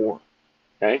up before?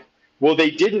 Okay, well,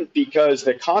 they didn't, because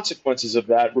the consequences of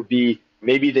that would be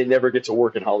maybe they never get to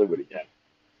work in Hollywood again.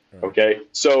 Okay,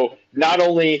 so not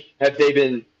only have they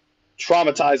been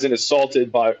traumatized and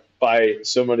assaulted by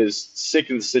someone as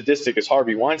sick and sadistic as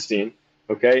Harvey Weinstein,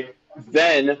 okay,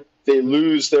 then they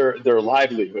lose their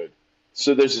livelihood.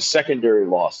 So there's a secondary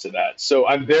loss to that. So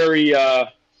I'm very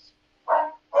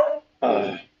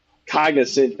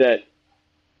cognizant that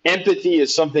empathy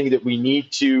is something that we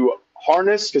need to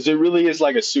harness, because it really is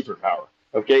like a superpower.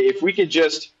 Okay, if we could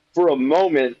just for a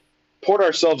moment put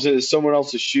ourselves into someone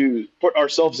else's shoes,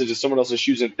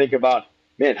 and think about,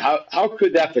 man, how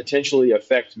could that potentially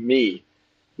affect me?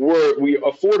 Where we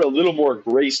afford a little more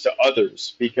grace to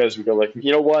others, because we go like,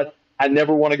 you know what, I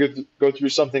never want to go through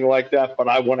something like that, but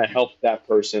I want to help that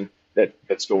person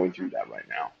that's going through that right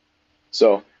now.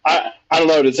 So I don't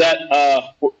know. Does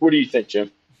that what do you think,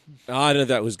 Jim? I know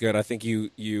that was good. I think you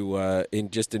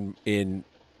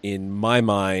in my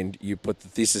mind, you put the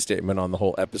thesis statement on the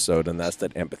whole episode, and that's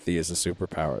that empathy is a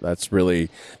superpower. That's really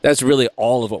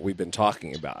all of what we've been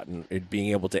talking about, and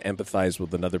being able to empathize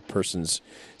with another person's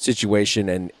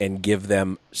situation and give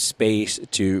them space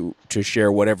to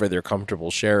share whatever they're comfortable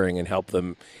sharing and help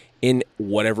them in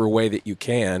whatever way that you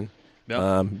can.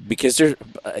 Yep. Because there's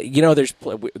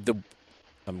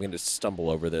I'm going to stumble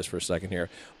over this for a second here,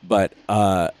 but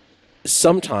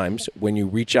sometimes when you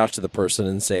reach out to the person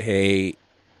and say, "Hey,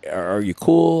 are you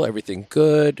cool? Everything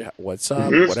good? What's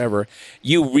up? Mm-hmm. Whatever."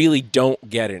 You really don't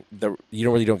get it. You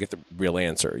don't really get the real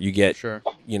answer. You get,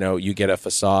 you get a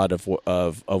facade of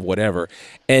whatever.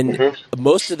 And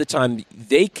most of the time,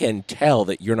 they can tell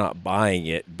that you're not buying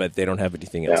it, but they don't have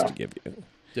anything else to give you.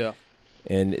 Yeah.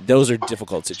 And those are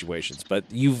difficult situations. But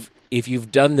if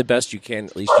you've done the best you can,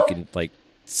 at least you can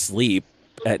sleep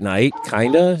at night,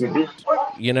 kind of. Mm-hmm.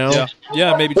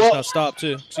 Yeah, maybe just not stop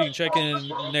too, so you can check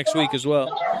in next week as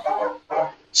well.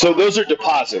 So those are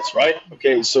deposits, right?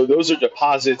 Okay, so those are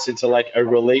deposits into a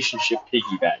relationship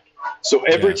piggy bank. So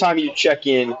every time you check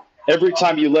in, every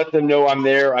time you let them know I'm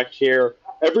there, I care,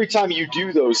 every time you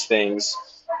do those things,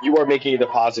 you are making a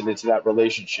deposit into that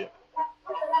relationship.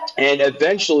 And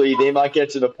eventually they might get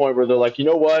to the point where they're like, you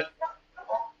know what?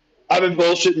 I've been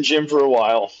bullshitting Jim for a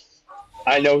while.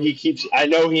 I know he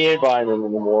ain't buying them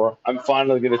anymore. I'm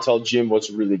finally going to tell Jim what's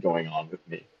really going on with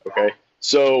me. Okay.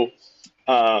 So,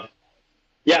 I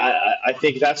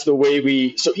think that's the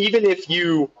way so even if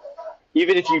you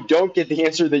don't get the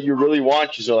answer that you really want,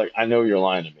 because you're like, I know you're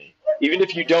lying to me. Even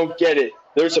if you don't get it,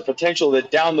 there's a potential that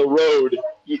down the road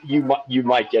you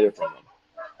might get it from them.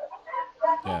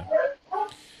 Yeah.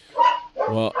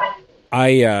 Well,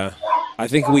 I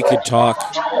think we could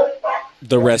talk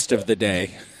the rest of the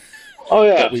day. Oh,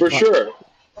 yeah, for sure.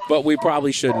 But we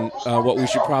probably shouldn't. What we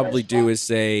should probably do is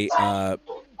say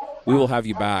we will have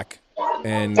you back,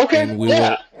 and we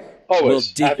will.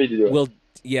 Always happy to do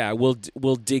it.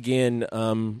 We'll dig in.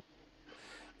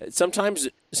 Sometimes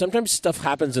stuff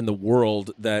happens in the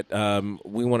world that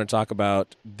we want to talk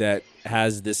about that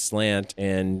has this slant,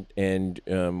 and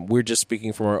we're just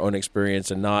speaking from our own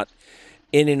experience and not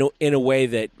in a way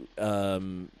that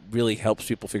really helps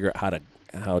people figure out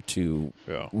how to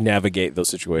navigate those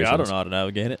situations. Yeah, I don't know how to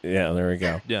navigate it. Yeah, there we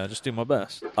go. Yeah, just do my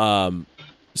best.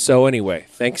 So anyway,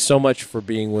 thanks so much for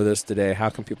being with us today. How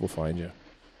can people find you?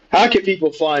 How can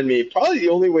people find me? Probably the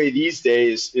only way these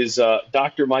days is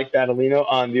Dr. Mike Battolino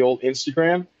on the old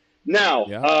Instagram.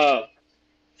 Now,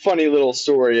 funny little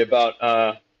story about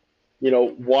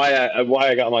why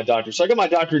I got my doctorate. So I got my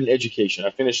doctorate in education.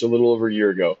 I finished a little over a year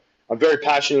ago. I'm very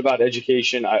passionate about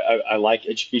education. I like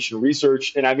education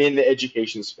research, and I'm in the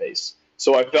education space.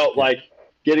 So I felt like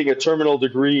getting a terminal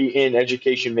degree in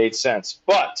education made sense.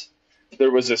 But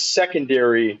there was a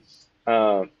secondary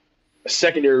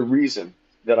reason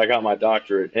that I got my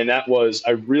doctorate, and that was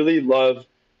I really love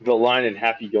the line in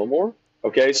Happy Gilmore.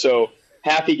 Okay, so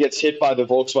Happy gets hit by the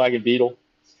Volkswagen Beetle,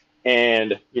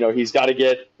 and he's got to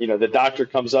get the doctor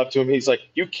comes up to him. He's like,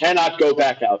 "You cannot go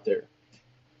back out there."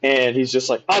 And he's just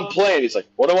like, "I'm playing." He's like,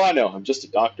 "What do I know? I'm just a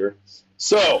doctor."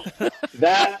 So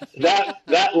that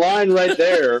line right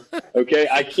there, okay,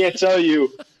 I can't tell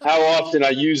you how often I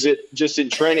use it just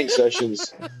in training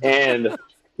sessions. And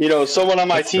someone on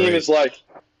my team is like,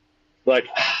 I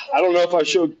don't know if I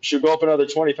should go up another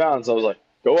 20 pounds. I was like,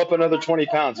 go up another 20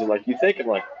 pounds. They're like, you think? I'm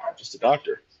like, I'm just a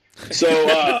doctor. So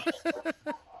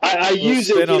I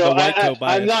use it.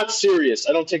 I'm not serious.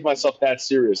 I don't take myself that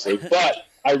seriously, but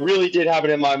I really did have it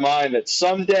in my mind that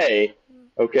someday,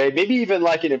 okay, maybe even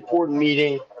like an important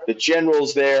meeting, the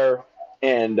general's there,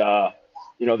 and they're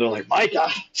like, Mike,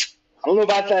 I don't know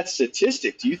about that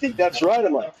statistic. Do you think that's right?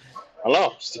 I'm like, I don't know.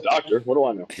 I'm just a doctor. What do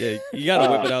I know? Yeah, you got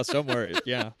to whip it out somewhere.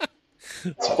 Yeah.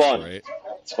 It's fun. Right.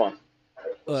 It's fun.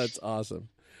 Well, that's awesome.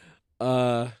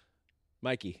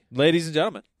 Mikey. Ladies and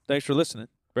gentlemen, thanks for listening.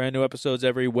 Brand new episodes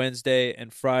every Wednesday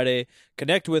and Friday.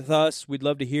 Connect with us. We'd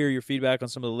love to hear your feedback on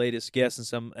some of the latest guests and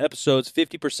some episodes.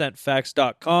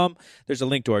 50percentfacts.com. There's a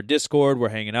link to our Discord. We're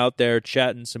hanging out there,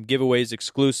 chatting some giveaways,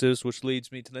 exclusives, which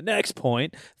leads me to the next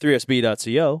point,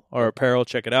 3sb.co, our apparel.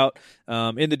 Check it out.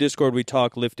 In the Discord, we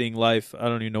talk lifting, life. I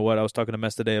don't even know what. I was talking to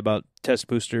Mess today about test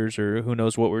boosters or who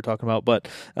knows what we're talking about. But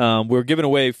we're giving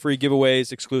away free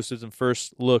giveaways, exclusives, and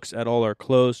first looks at all our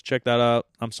clothes. Check that out.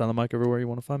 I'm Silent Mike everywhere you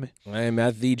want to find me. I am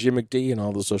at the Jim McD and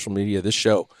all the social media. This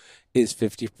show is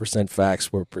 50%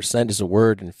 facts, where percent is a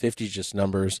word and 50 is just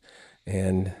numbers.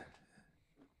 And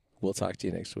We'll talk to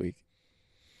you next week.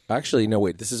 Actually, no,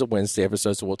 wait. This is a Wednesday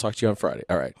episode, so we'll talk to you on Friday.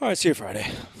 All right. All right, see you Friday.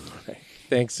 Okay.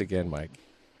 Thanks again, Mike.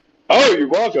 Oh, you're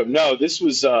welcome. No, this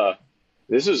was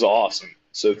awesome.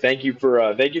 So thank you for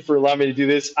allowing me to do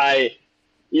this.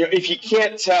 If you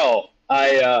can't tell,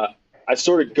 I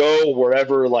sort of go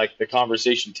wherever like the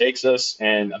conversation takes us,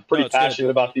 and I'm pretty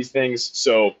passionate about these things.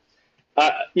 So,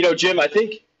 Jim, I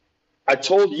think I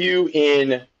told you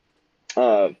in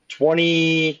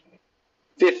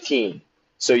 2015.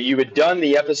 So you had done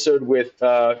the episode with,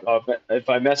 if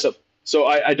I mess up, so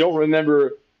I don't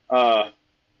remember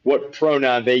what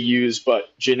pronoun they use,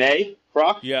 but Janae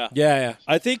Kroc? Yeah.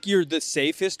 I think you're the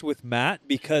safest with Matt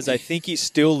because I think he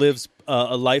still lives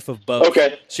a life of both.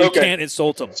 Okay. So you can't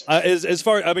insult him. As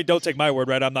far, don't take my word,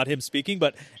 right? I'm not him speaking,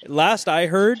 but last I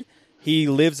heard, he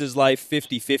lives his life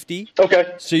 50-50.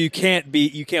 Okay. So you can't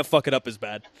fuck it up as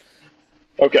bad.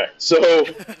 Okay. So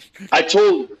I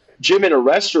told Jim in a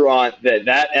restaurant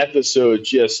that episode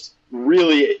just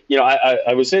really,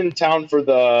 I was in town for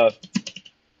the,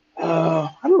 I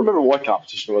don't remember what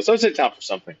competition it was. I was in town for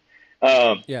something.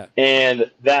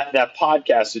 And that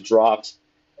podcast had dropped,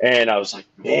 and I was like,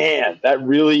 man, that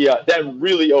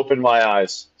really opened my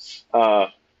eyes.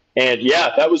 And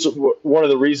that was one of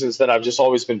the reasons that I've just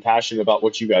always been passionate about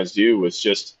what you guys do, was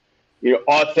just,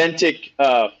 authentic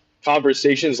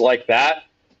conversations like that,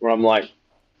 where I'm like,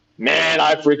 man,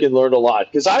 I freaking learned a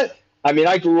lot. Because I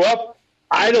grew up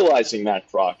idolizing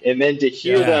Matt Kroc, and then to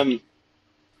hear them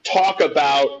talk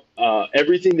about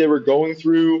everything they were going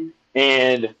through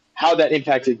and how that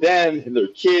impacted them and their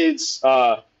kids,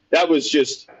 that was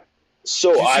just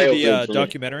so eye-opening. Did you see the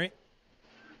documentary?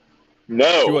 No.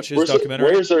 Did you watch his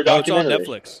documentary? Where's their documentary? It's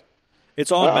on Netflix.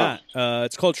 It's on Matt.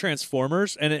 It's called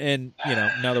Transformers, and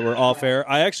now that we're off air,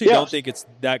 I actually don't think it's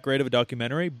that great of a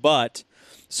documentary, but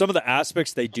some of the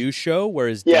aspects they do show, where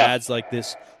his dad's like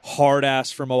this hard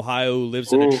ass from Ohio who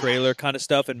lives in a trailer kind of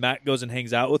stuff, and Matt goes and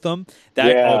hangs out with them.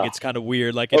 That all gets kind of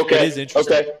weird. Like it is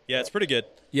interesting. Okay. Yeah, it's pretty good.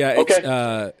 Yeah, it's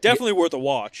definitely worth a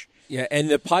watch. Yeah, and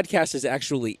the podcast is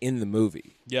actually in the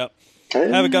movie. Yep. I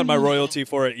haven't gotten my royalty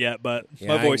for it yet, but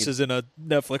my voice is in a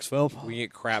Netflix film. We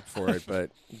get crap for it,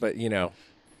 but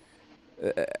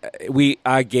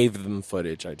I gave them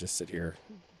footage. I just sit here.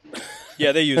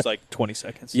 Yeah, they use like 20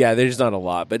 seconds. Yeah, there's not a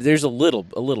lot, but there's a little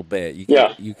bit.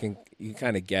 You can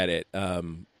kind of get it.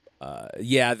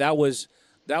 That was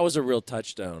a real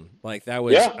touchstone. Like that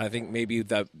was, I think, maybe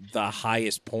the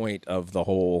highest point of the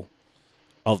whole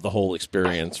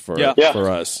experience for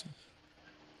us.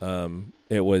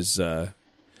 It was.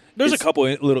 There's a couple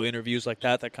little interviews like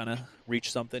that kind of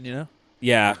reach something,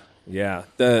 Yeah.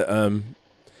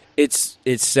 It's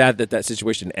sad that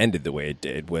situation ended the way it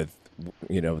did with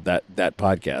that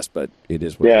podcast, but it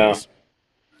is what it is.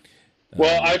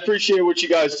 Well, I appreciate what you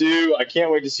guys do. I can't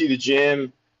wait to see the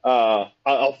gym. I'll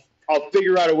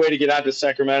figure out a way to get out to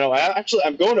Sacramento.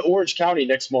 I'm going to Orange County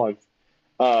next month.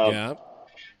 I'm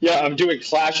doing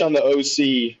Clash on the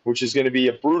OC, which is going to be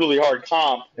a brutally hard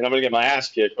comp, and I'm going to get my ass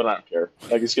kicked, but I don't care.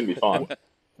 Like, it's going to be fun.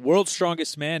 World's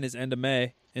Strongest Man is end of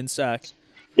May in Sac.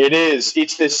 It is.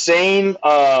 It's the same.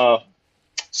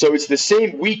 So it's the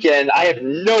same weekend. I have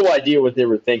no idea what they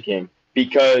were thinking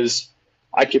because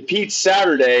I compete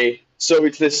Saturday, so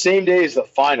it's the same day as the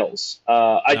finals.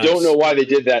 I don't know why they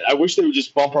did that. I wish they would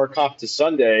just bump our comp to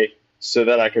Sunday so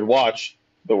that I could watch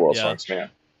the World's Strongest Man.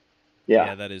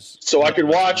 Yeah, that is. So I could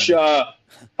watch. I'm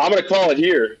going to call it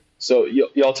here. So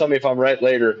y'all tell me if I'm right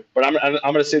later. But I'm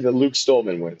going to say that Luke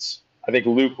Stoltman wins. I think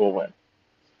Luke will win.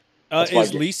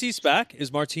 Is Lisi's back?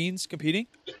 Is Martins competing?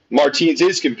 Martins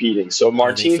is competing. So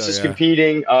Martins is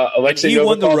competing. Alexei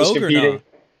Novikov is competing. No?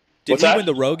 Did he win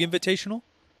the Rogue Invitational?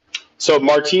 So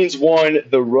Martins won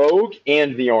the Rogue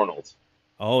and the Arnold.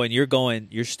 Oh, and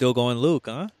you're still going Luke,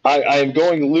 huh? I am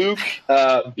going Luke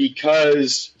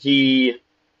because he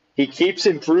keeps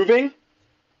improving,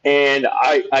 and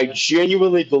I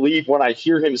genuinely believe when I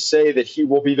hear him say that he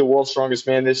will be the world's strongest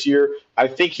man this year, I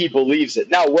think he believes it.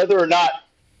 Now, whether or not,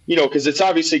 because it's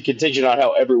obviously contingent on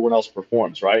how everyone else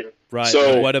performs, right? Right.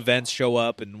 So what events show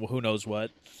up and who knows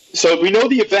what. So we know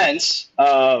the events,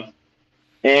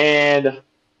 and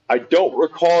I don't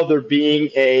recall there being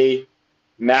a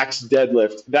max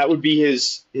deadlift. That would be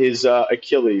his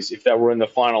Achilles if that were in the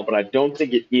final, but I don't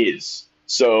think it is.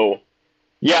 So,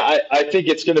 I think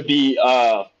it's going to be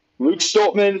Luke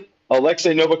Stoltman,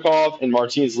 Alexei Novikov, and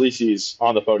Martins Lisi's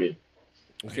on the podium.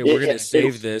 Okay, we're going to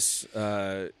save this.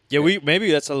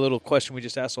 Maybe that's a little question we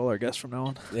just asked all our guests from now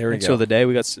on. There we go. Until the day,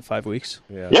 we got 5 weeks.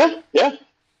 Yeah.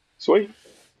 Sweet.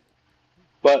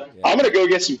 But I'm going to go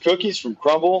get some cookies from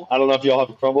Crumble. I don't know if y'all have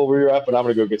a Crumble where you're at, but I'm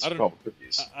going to go get some Crumble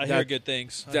cookies. I hear good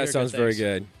things. That sounds very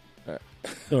good.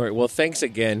 All right. Well, thanks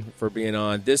again for being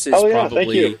on. This is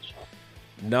probably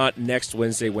not next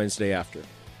Wednesday after.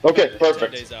 Okay,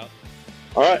 perfect. 10 days out.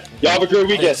 All right. Y'all have a great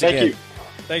weekend. Thank you.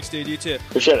 Thanks, dude. You too.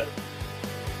 Appreciate it.